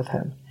flirting with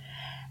him,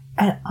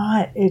 and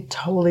it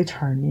totally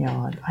turned me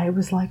on. I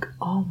was like,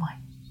 oh my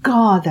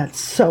God, that's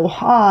so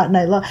hot. And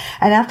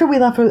and after we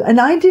left, and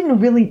I didn't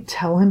really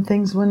tell him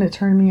things when it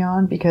turned me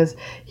on, because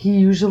he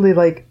usually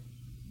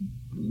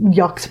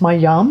yucked my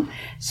yum.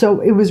 So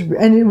it was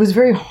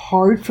very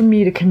hard for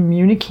me to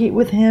communicate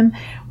with him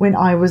when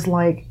I was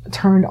like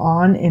turned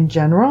on in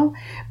general.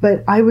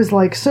 But I was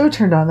like so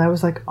turned on. I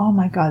was like, oh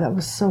my God, that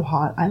was so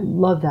hot. I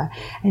love that.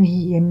 And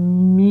he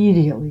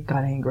immediately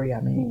got angry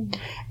at me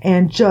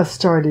and just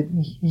started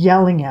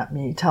yelling at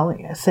me,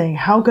 saying,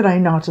 how could I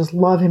not just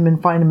love him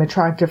and find him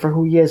attractive for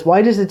who he is?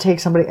 Why does it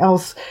take somebody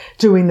else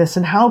doing this?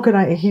 And how could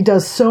he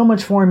does so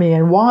much for me,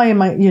 and why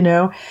am I,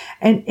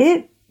 and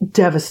it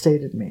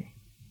devastated me.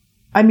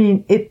 I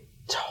mean, it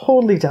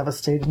totally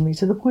devastated me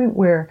to the point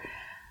where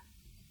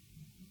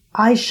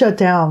I shut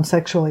down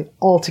sexually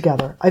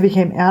altogether. I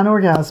became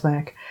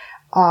anorgasmic.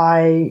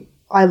 I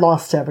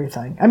lost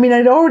everything. I mean,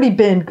 I'd already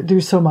been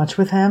through so much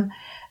with him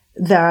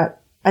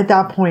that at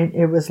that point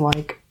it was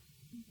like,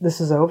 this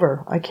is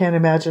over. I can't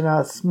imagine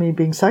me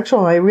being sexual.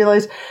 And I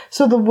realized,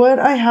 what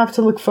I have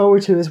to look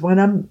forward to is when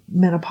I'm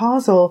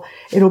menopausal,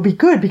 it'll be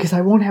good because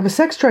I won't have a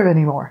sex drive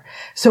anymore.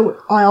 So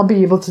I'll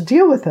be able to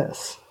deal with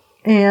this.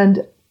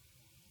 And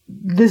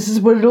this is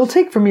what it'll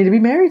take for me to be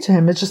married to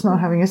him. It's just not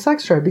having a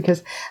sex drive,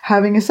 because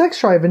having a sex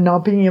drive and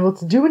not being able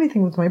to do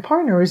anything with my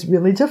partner is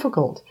really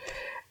difficult.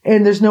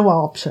 And there's no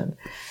option.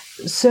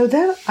 So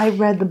then I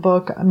read the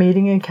book,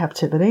 Mating in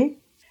Captivity.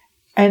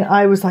 And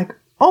I was like,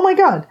 oh my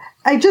God,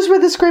 I just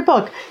read this great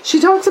book.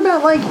 She talks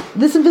about like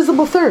this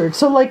invisible third.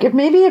 So like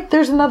if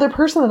there's another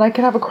person that I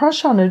could have a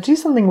crush on and do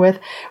something with,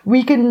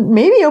 we can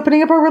maybe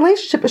opening up our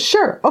relationship.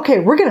 Sure. Okay.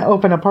 We're going to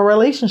open up our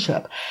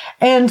relationship.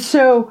 And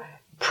so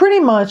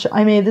pretty much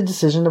I made the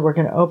decision that we're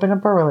going to open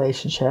up our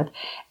relationship.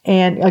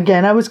 And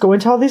again, I was going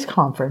to all these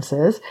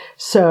conferences.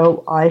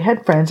 So I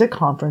had friends at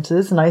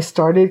conferences, and I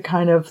started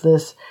kind of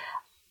this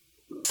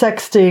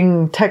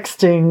sexting,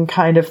 texting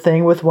kind of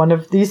thing with one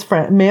of these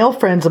male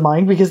friends of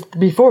mine, because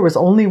before it was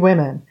only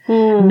women.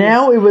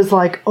 Now it was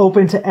like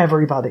open to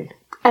everybody.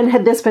 And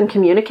had this been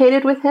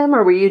communicated with him,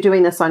 or were you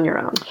doing this on your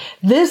own?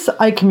 This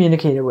I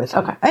communicated with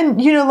him. Okay.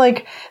 And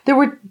like there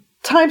were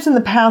times in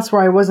the past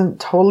where I wasn't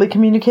totally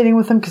communicating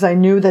with him, because I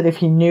knew that if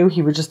he knew,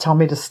 he would just tell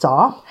me to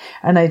stop.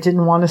 And I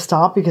didn't want to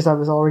stop because I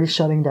was already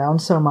shutting down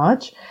so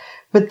much.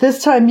 But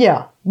this time,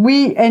 yeah,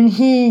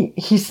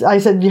 I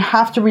said, you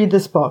have to read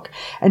this book.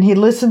 And he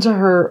listened to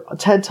her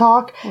TED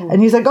talk,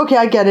 and he's like, okay,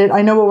 I get it.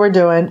 I know what we're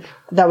doing.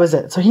 That was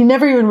it. So he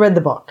never even read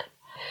the book.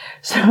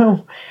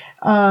 So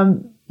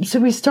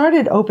we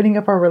started opening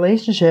up our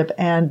relationship,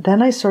 and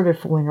then I started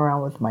fooling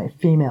around with my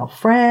female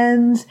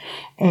friends,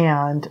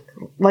 and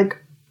like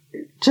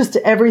just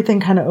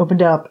everything kind of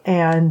opened up.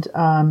 And,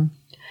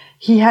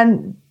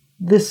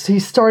 he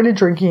started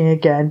drinking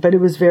again, but it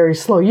was very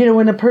slow.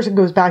 When a person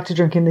goes back to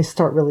drinking, they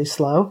start really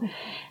slow,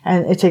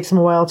 and it takes them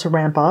a while to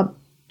ramp up.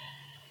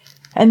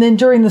 And then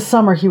during the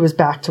summer, he was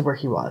back to where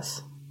he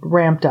was,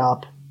 ramped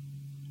up.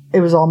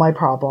 It was all my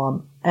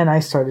problem, and I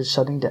started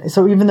shutting down.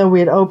 So even though we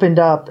had opened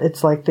up,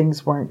 it's like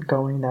things weren't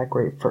going that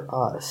great for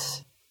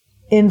us.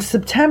 In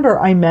September,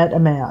 I met a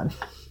man.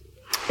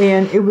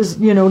 And it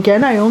was,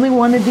 again, I only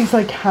wanted these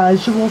like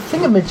casual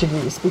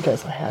thingamajiggies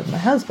because I had my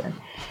husband.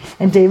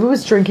 And David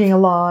was drinking a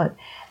lot.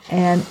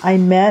 And I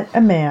met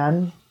a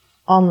man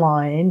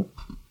online,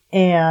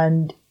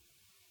 and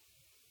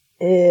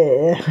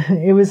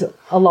it was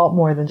a lot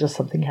more than just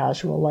something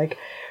casual. Like,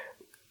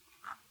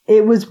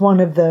 it was one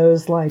of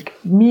those like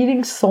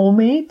meeting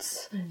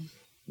soulmates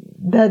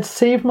that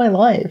saved my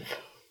life.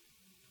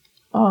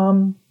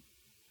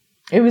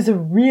 It was a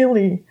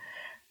really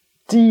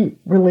deep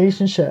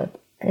relationship,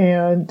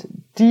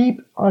 and deep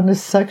on a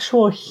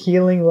sexual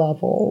healing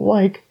level.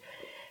 Like,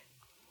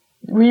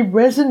 we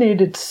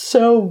resonated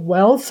so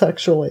well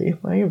sexually.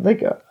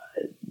 Like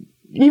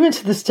even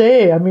to this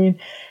day, I mean,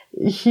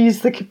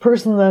 he's the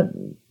person that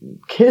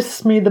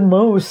kissed me the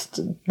most,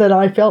 that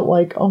I felt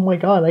like, oh my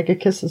God, I could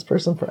kiss this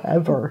person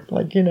forever.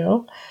 Like,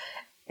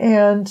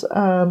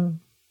 and,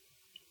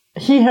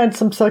 he had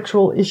some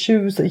sexual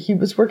issues that he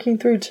was working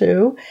through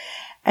too.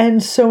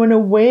 And so in a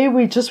way,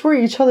 we just were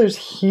each other's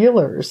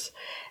healers,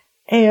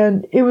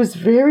 and it was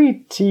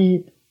very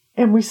deep,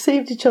 and we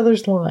saved each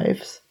other's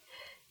lives.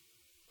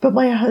 But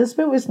my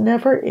husband was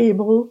never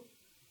able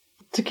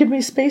to give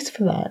me space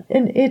for that.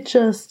 And it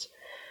just,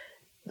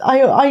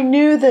 I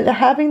knew that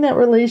having that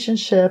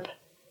relationship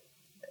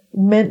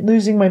meant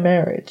losing my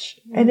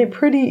marriage. And it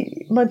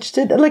pretty much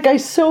did. Like, I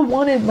so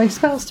wanted my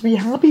spouse to be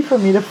happy for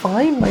me, to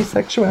find my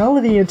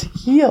sexuality and to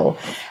heal.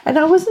 And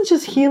I wasn't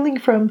just healing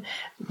from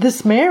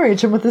this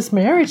marriage and what this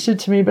marriage did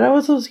to me, but I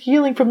was also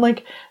healing from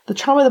like the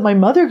trauma that my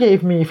mother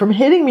gave me from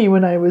hitting me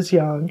when I was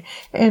young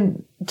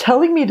and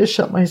telling me to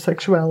shut my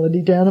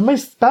sexuality down. And my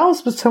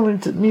spouse was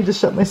telling me to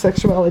shut my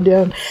sexuality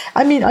down.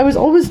 I mean, I was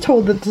always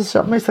told that to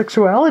shut my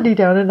sexuality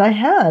down, and I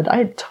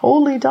had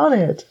totally done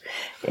it.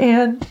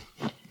 And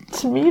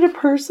to meet a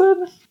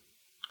person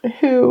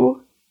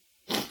who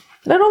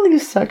not only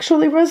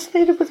sexually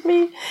resonated with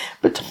me,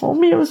 but told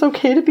me it was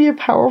okay to be a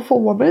powerful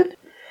woman.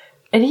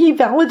 And he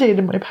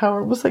validated my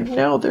power. It was like,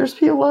 no, there's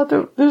people out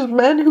there, there's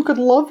men who could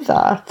love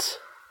that.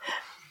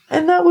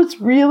 And that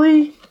was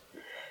really,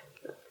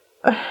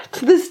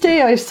 to this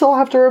day, I still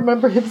have to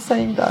remember him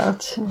saying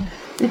that.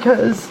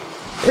 Because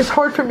is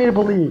hard for me to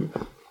believe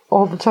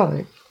all the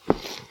time.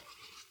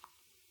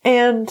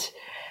 And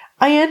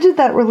I ended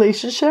that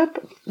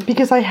relationship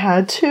because I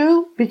had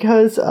to,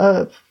 because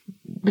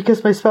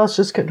my spouse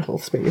just couldn't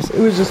hold space. It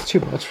was just too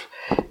much.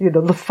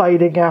 The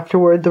fighting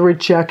afterward, the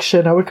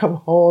rejection. I would come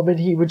home and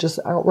he would just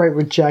outright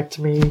reject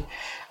me.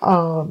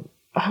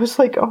 I was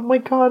like, oh my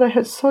God, I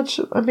had such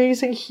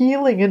amazing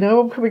healing, and now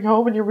I'm coming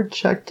home and you're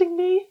rejecting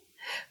me?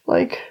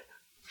 Like,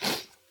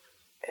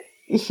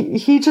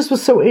 he just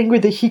was so angry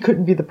that he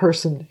couldn't be the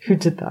person who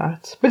did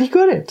that. But he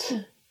couldn't.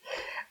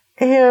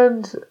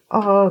 And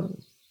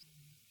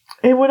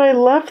when I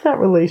left that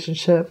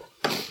relationship,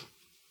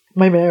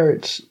 my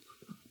marriage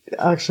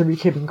actually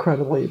became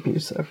incredibly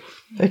abusive.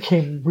 It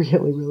came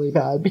really, really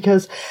bad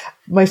because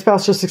my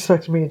spouse just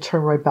expected me to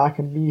turn right back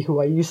and be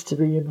who I used to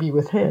be and be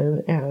with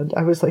him. And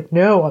I was like,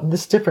 no, I'm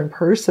this different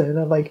person.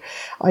 And like,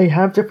 I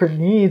have different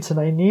needs and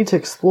I need to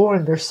explore,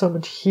 and there's so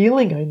much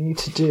healing I need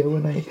to do.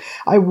 And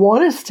I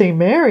want to stay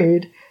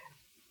married.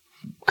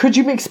 Could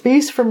you make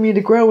space for me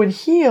to grow and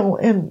heal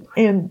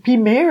and be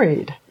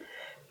married?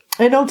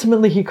 And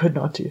ultimately he could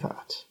not do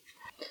that.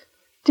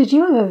 Did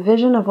you have a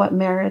vision of what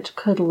marriage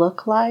could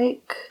look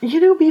like?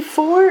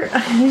 Before,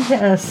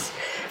 yes.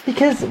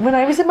 Because when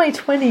I was in my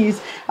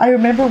 20s, I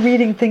remember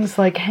reading things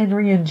like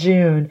Henry and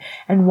June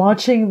and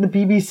watching the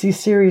BBC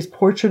series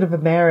Portrait of a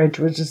Marriage,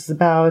 which is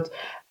about,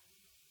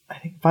 I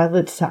think,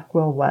 Violet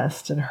Sackville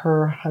West and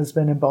her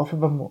husband, and both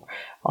of them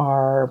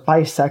are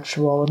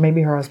bisexual, and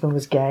maybe her husband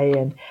was gay,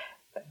 and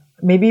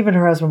maybe even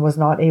her husband was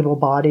not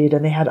able-bodied,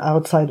 and they had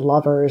outside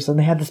lovers, and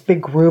they had this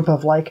big group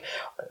of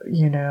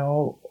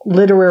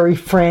literary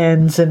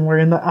friends, and we're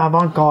in the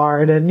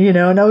avant-garde, and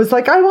I was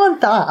like, I want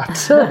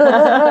that.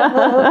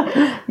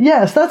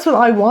 Yes, that's what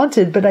I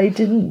wanted, but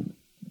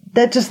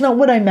that's just not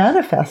what I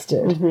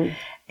manifested. Mm-hmm.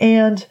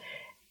 And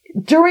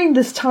during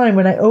this time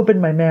when I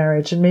opened my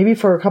marriage, and maybe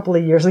for a couple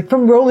of years, like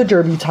from roller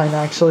derby time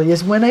actually,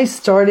 is when I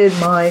started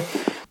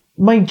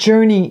my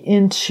journey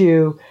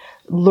into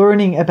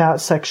learning about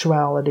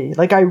sexuality.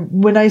 So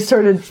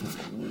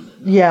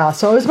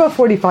I was about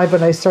 45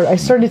 when I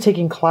started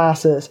taking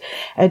classes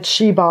at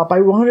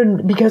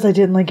Shebop. Because I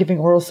didn't like giving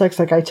oral sex,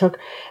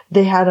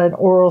 they had an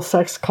oral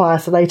sex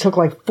class that I took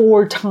like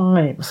 4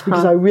 times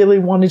because I really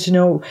wanted to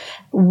know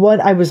what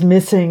I was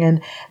missing.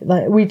 And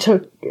I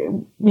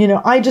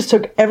just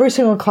took every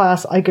single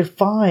class I could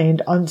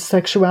find on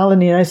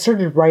sexuality, and I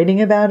started writing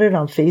about it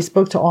on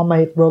Facebook to all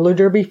my roller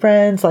derby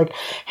friends, like,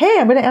 hey,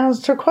 I'm going to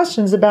answer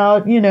questions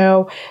about,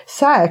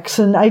 sex.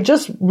 And I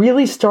just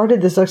really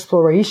started this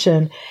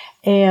exploration.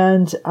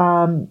 And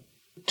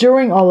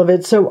during all of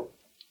it, so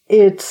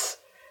it's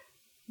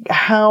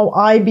how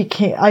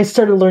I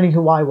started learning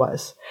who I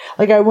was.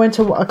 Like, I went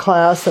to a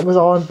class that was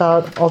all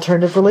about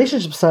alternative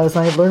relationship styles,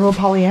 and I learned what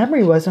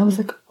polyamory was. And I was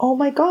like, oh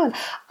my God,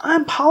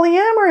 I'm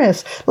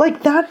polyamorous.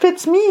 Like, that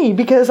fits me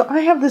because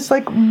I have this,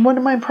 one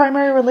of my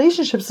primary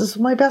relationships is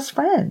with my best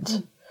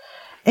friend.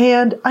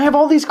 And I have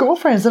all these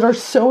girlfriends that are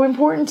so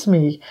important to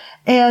me.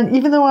 And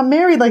even though I'm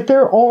married,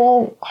 they're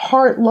all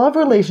heart love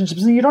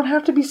relationships, and you don't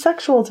have to be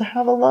sexual to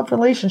have a love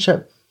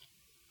relationship.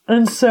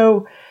 And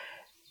so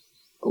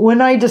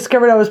when I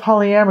discovered I was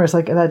polyamorous,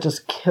 that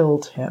just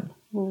killed him.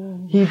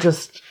 He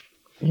just,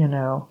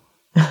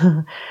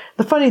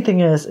 The funny thing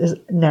is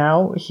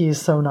now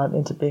he's so not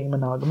into being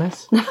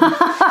monogamous.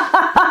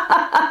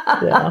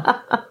 Yeah.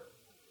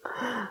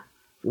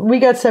 We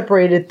got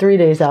separated 3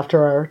 days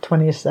after our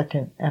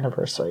 22nd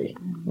anniversary,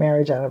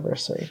 marriage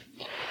anniversary.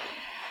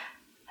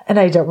 And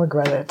I don't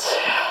regret it.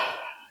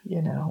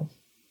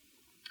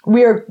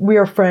 We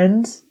are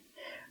friends.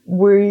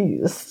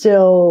 We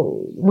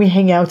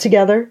hang out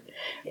together.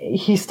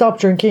 He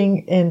stopped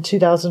drinking in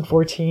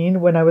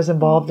 2014 when I was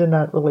involved in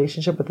that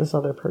relationship with this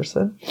other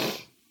person.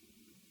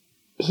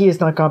 He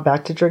has not gone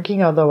back to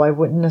drinking, although I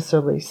wouldn't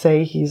necessarily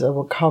say he's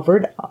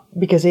recovered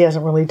because he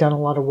hasn't really done a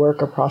lot of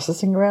work or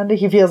processing around it.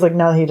 He feels like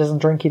now that he doesn't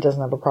drink, he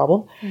doesn't have a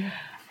problem.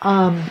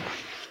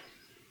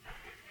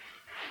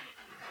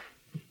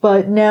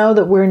 But now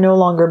that we're no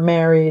longer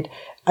married,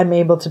 I'm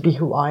able to be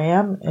who I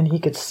am, and he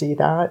could see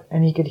that,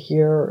 and he could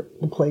hear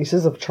the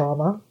places of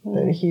trauma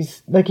that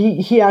he's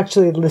he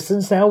actually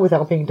listens now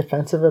without being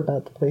defensive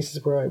about the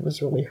places where I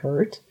was really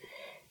hurt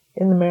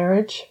in the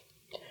marriage.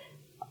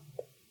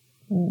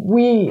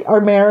 Our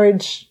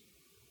marriage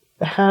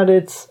had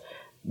its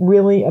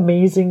really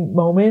amazing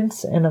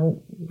moments, and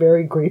I'm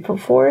very grateful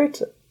for it.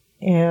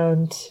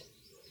 And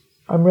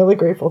I'm really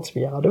grateful to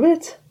be out of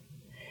it.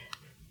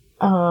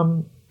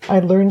 I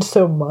learned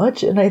so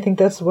much, and I think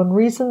that's one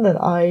reason that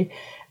I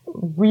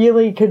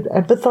really could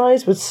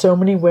empathize with so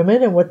many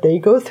women and what they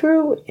go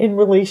through in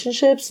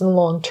relationships and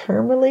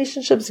long-term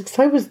relationships, because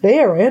I was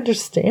there. I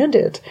understand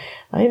it.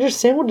 I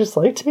understand what it's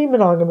like to be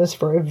monogamous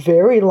for a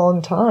very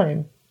long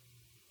time.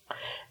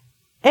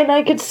 And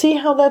I could see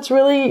how that's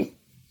really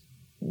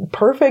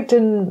perfect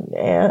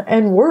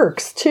and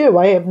works too.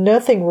 I have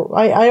nothing.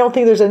 I don't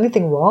think there's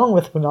anything wrong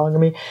with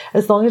monogamy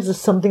as long as it's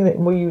something that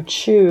you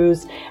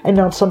choose and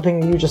not something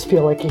that you just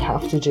feel like you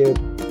have to do.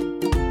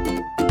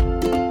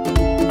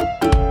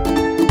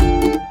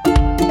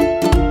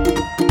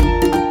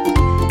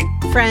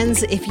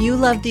 Friends, if you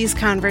love these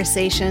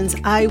conversations,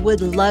 I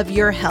would love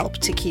your help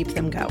to keep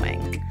them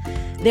going.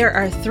 There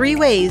are 3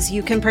 ways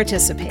you can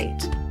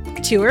participate.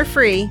 2 are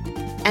free,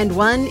 and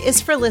 1 is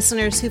for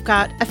listeners who've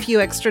got a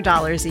few extra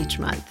dollars each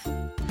month.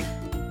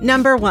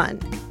 Number 1,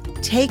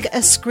 take a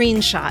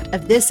screenshot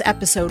of this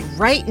episode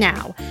right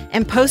now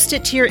and post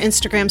it to your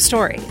Instagram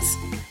stories.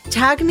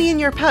 Tag me in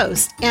your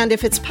post, and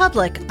if it's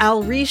public,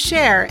 I'll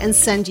reshare and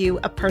send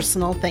you a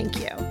personal thank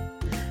you.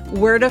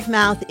 Word of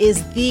mouth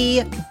is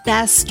the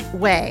best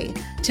way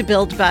to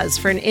build buzz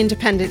for an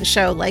independent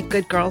show like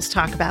Good Girls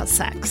Talk About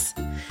Sex.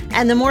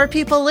 And the more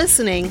people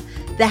listening,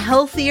 the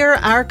healthier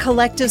our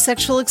collective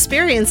sexual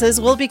experiences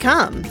will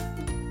become.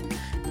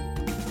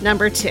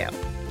 Number 2,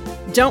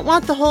 don't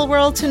want the whole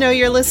world to know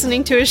you're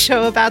listening to a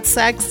show about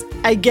sex?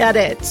 I get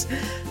it.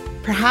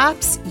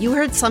 Perhaps you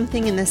heard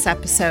something in this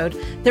episode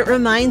that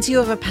reminds you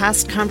of a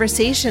past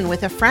conversation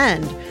with a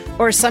friend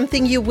or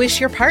something you wish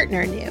your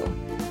partner knew.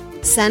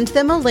 Send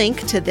them a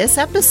link to this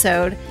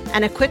episode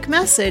and a quick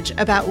message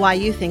about why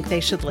you think they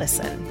should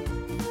listen.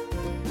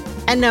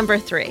 And number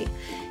 3,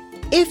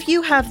 if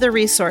you have the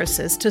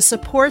resources to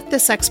support the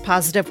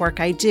sex-positive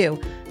work I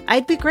do,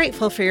 I'd be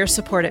grateful for your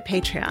support at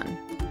Patreon.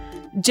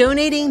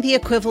 Donating the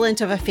equivalent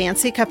of a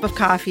fancy cup of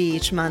coffee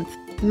each month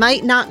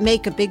might not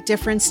make a big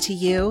difference to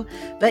you,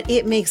 but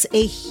it makes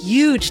a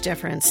huge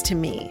difference to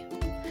me.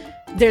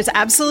 There's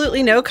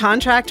absolutely no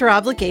contract or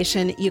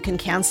obligation. You can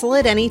cancel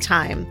at any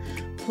time.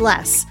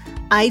 Plus,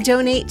 I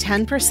donate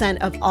 10%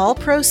 of all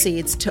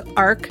proceeds to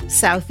ARC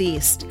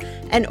Southeast,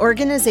 an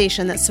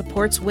organization that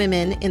supports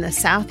women in the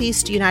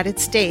Southeast United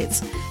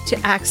States to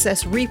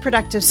access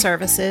reproductive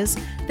services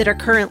that are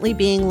currently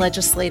being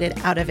legislated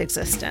out of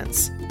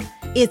existence.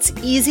 It's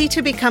easy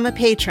to become a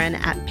patron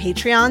at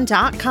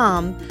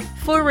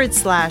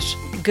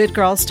patreon.com/Good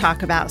Girls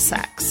Talk About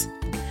Sex.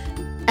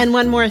 And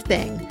one more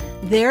thing.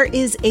 There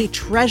is a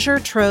treasure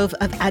trove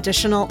of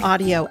additional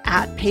audio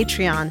at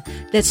Patreon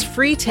that's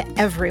free to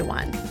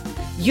everyone.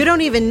 You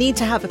don't even need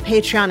to have a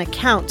Patreon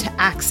account to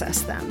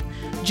access them.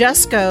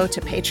 Just go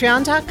to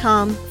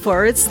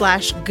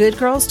patreon.com/Good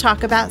Girls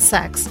Talk About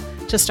Sex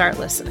to start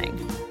listening.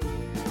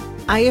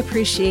 I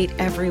appreciate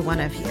every one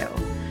of you.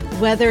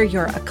 Whether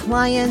you're a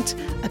client,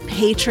 a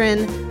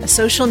patron, a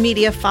social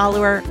media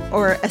follower,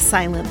 or a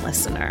silent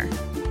listener,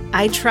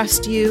 I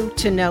trust you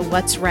to know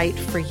what's right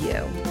for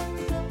you.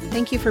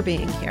 Thank you for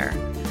being here.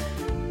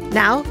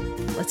 Now,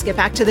 let's get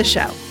back to the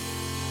show.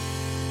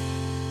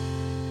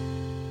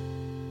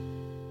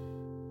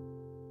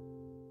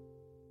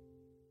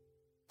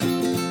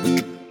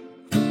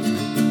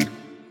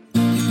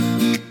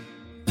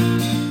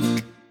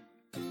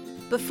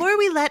 Before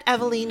we let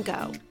Evelyn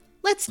go,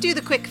 let's do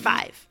the quick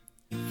 5.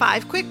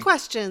 5 quick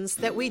questions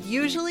that we'd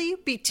usually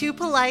be too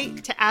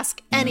polite to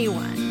ask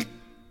anyone.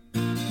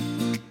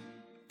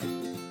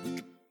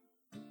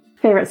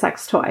 Favorite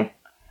sex toy?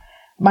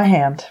 My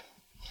hand.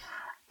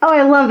 Oh,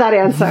 I love that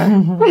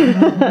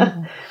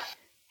answer.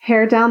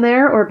 Hair down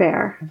there or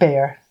bare?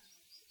 Bare.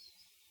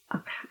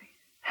 Okay.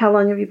 How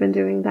long have you been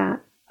doing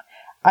that?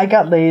 I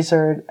got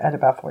lasered at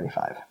about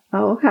 45.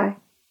 Oh, okay.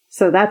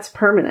 So that's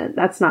permanent.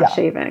 That's not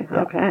shaving.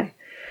 Yeah. Okay.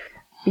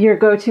 Your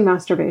go-to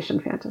masturbation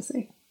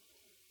fantasy?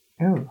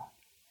 Ooh.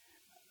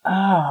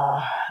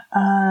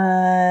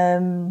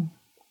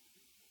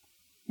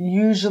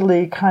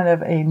 Usually kind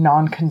of a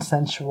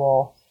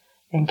non-consensual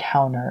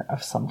encounter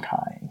of some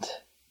kind.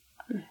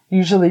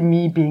 Usually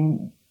me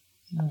being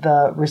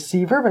the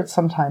receiver, but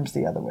sometimes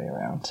the other way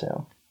around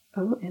too.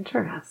 Oh,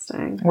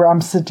 interesting. Where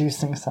I'm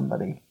seducing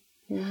somebody.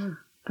 Yeah.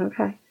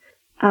 Okay.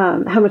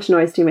 How much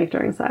noise do you make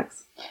during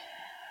sex?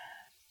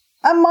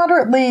 I'm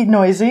moderately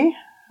noisy.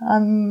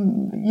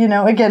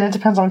 Again, it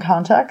depends on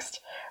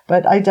context,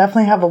 but I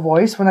definitely have a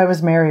voice. When I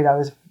was married, I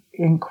was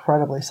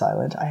incredibly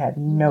silent. I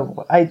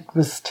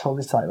was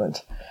totally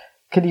silent.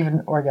 Could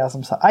even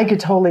orgasm. I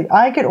could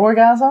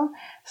orgasm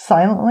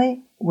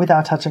silently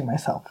without touching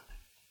myself.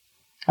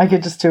 I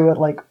could just do it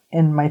like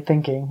in my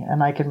thinking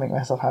and I could make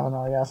myself have an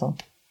orgasm.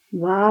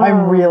 Wow.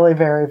 I'm really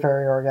very,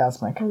 very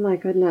orgasmic. Oh my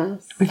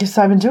goodness. Because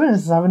I've been doing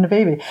this since I've been a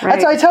baby. Right.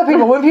 That's what I tell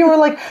people. When people are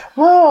like,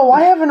 whoa,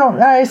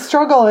 I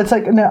struggle. It's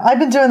like, no, I've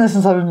been doing this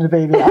since I've been a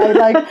baby.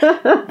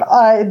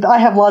 I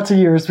have lots of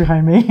years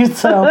behind me.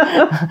 So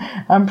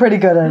I'm pretty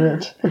good at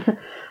it.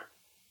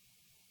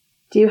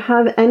 Do you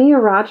have any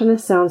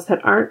erogenous zones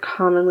that aren't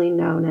commonly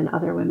known and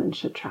other women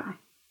should try?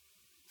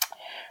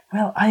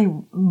 Well,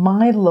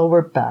 my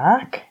lower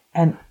back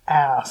and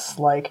ass,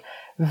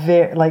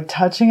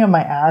 touching on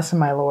my ass and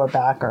my lower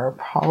back are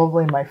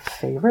probably my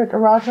favorite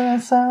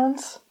erogenous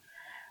zones.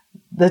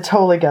 That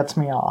totally gets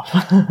me off.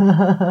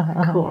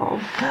 Cool. All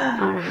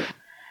right.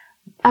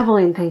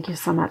 Evelyn, thank you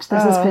so much.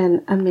 This has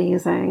been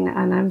amazing,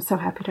 and I'm so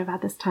happy to have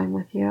had this time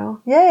with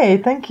you.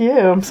 Yay, thank you.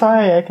 I'm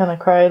sorry I kind of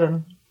cried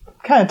and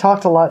kind of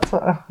talked a lot. So,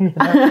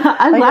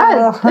 I'm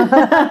glad.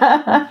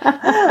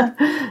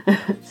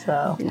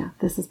 So, yeah,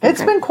 this has been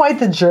It's been quite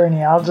the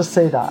journey, I'll just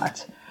say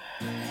that.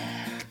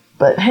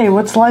 But hey,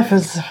 what's life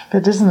if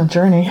it isn't a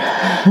journey?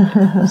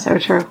 So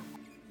true.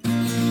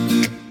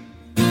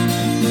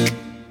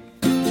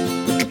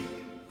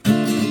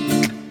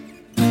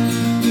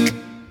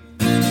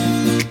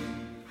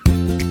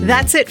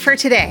 That's it for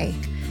today.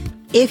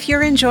 If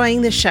you're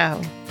enjoying the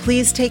show,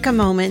 please take a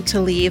moment to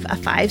leave a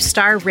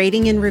 5-star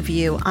rating and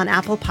review on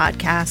Apple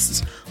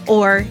Podcasts,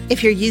 or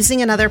if you're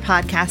using another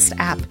podcast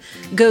app,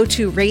 go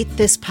to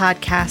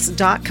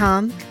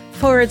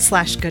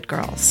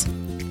ratethispodcast.com/goodgirls.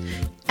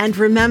 And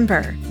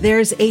remember,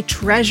 there's a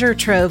treasure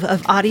trove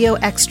of audio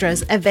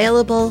extras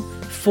available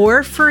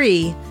for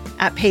free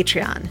at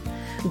Patreon.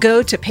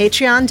 Go to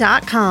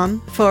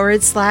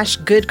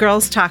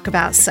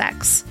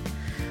patreon.com/goodgirlstalkaboutsex.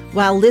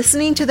 While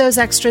listening to those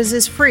extras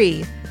is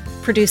free,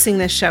 producing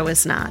this show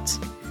is not.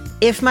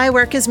 If my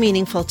work is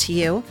meaningful to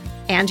you,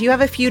 and you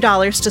have a few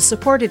dollars to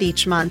support it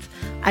each month,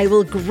 I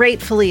will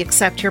gratefully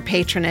accept your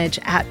patronage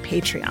at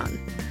Patreon.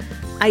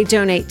 I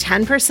donate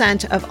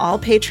 10% of all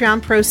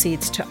Patreon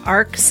proceeds to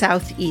ARC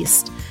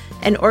Southeast,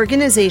 an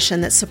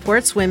organization that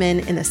supports women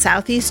in the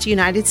Southeast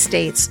United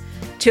States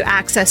to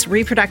access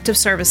reproductive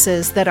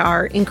services that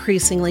are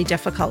increasingly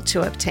difficult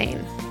to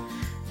obtain.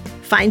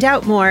 Find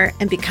out more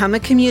and become a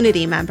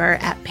community member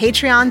at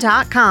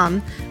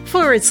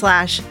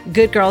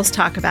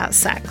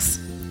patreon.com/goodgirlstalkaboutsex.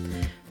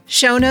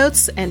 Show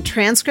notes and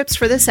transcripts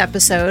for this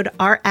episode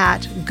are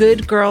at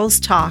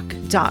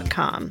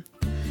goodgirlstalk.com.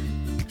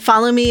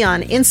 Follow me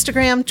on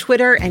Instagram,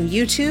 Twitter, and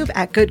YouTube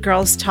at Good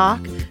Girls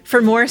Talk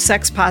for more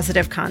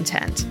sex-positive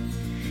content.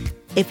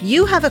 If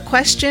you have a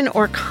question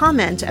or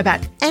comment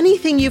about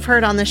anything you've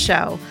heard on the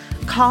show,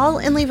 call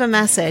and leave a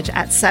message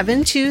at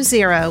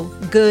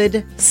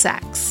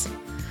 720-GOOD-SEX.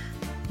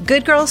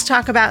 Good Girls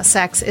Talk About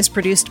Sex is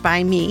produced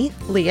by me,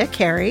 Leah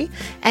Carey,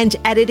 and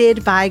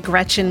edited by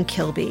Gretchen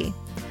Kilby.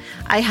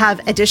 I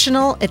have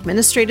additional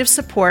administrative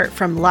support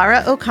from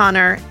Lara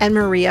O'Connor and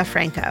Maria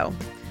Franco.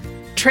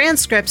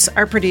 Transcripts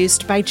are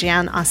produced by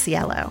Jan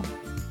Osiello.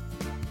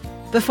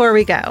 Before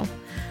we go,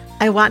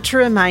 I want to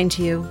remind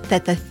you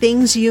that the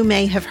things you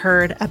may have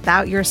heard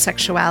about your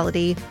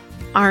sexuality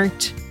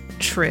aren't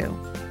true.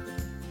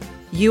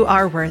 You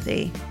are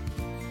worthy.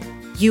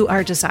 You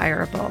are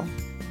desirable.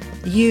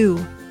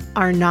 You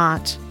are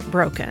not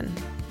broken.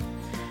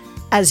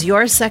 As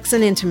your sex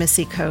and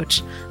intimacy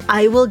coach,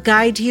 I will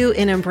guide you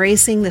in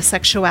embracing the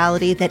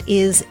sexuality that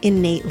is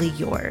innately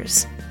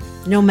yours,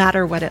 no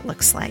matter what it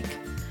looks like.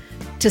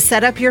 To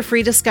set up your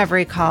free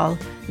discovery call,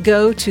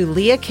 go to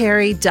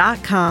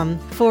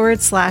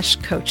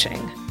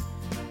leahcarey.com/coaching.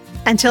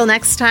 Until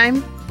next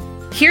time,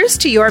 here's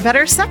to your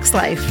better sex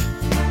life.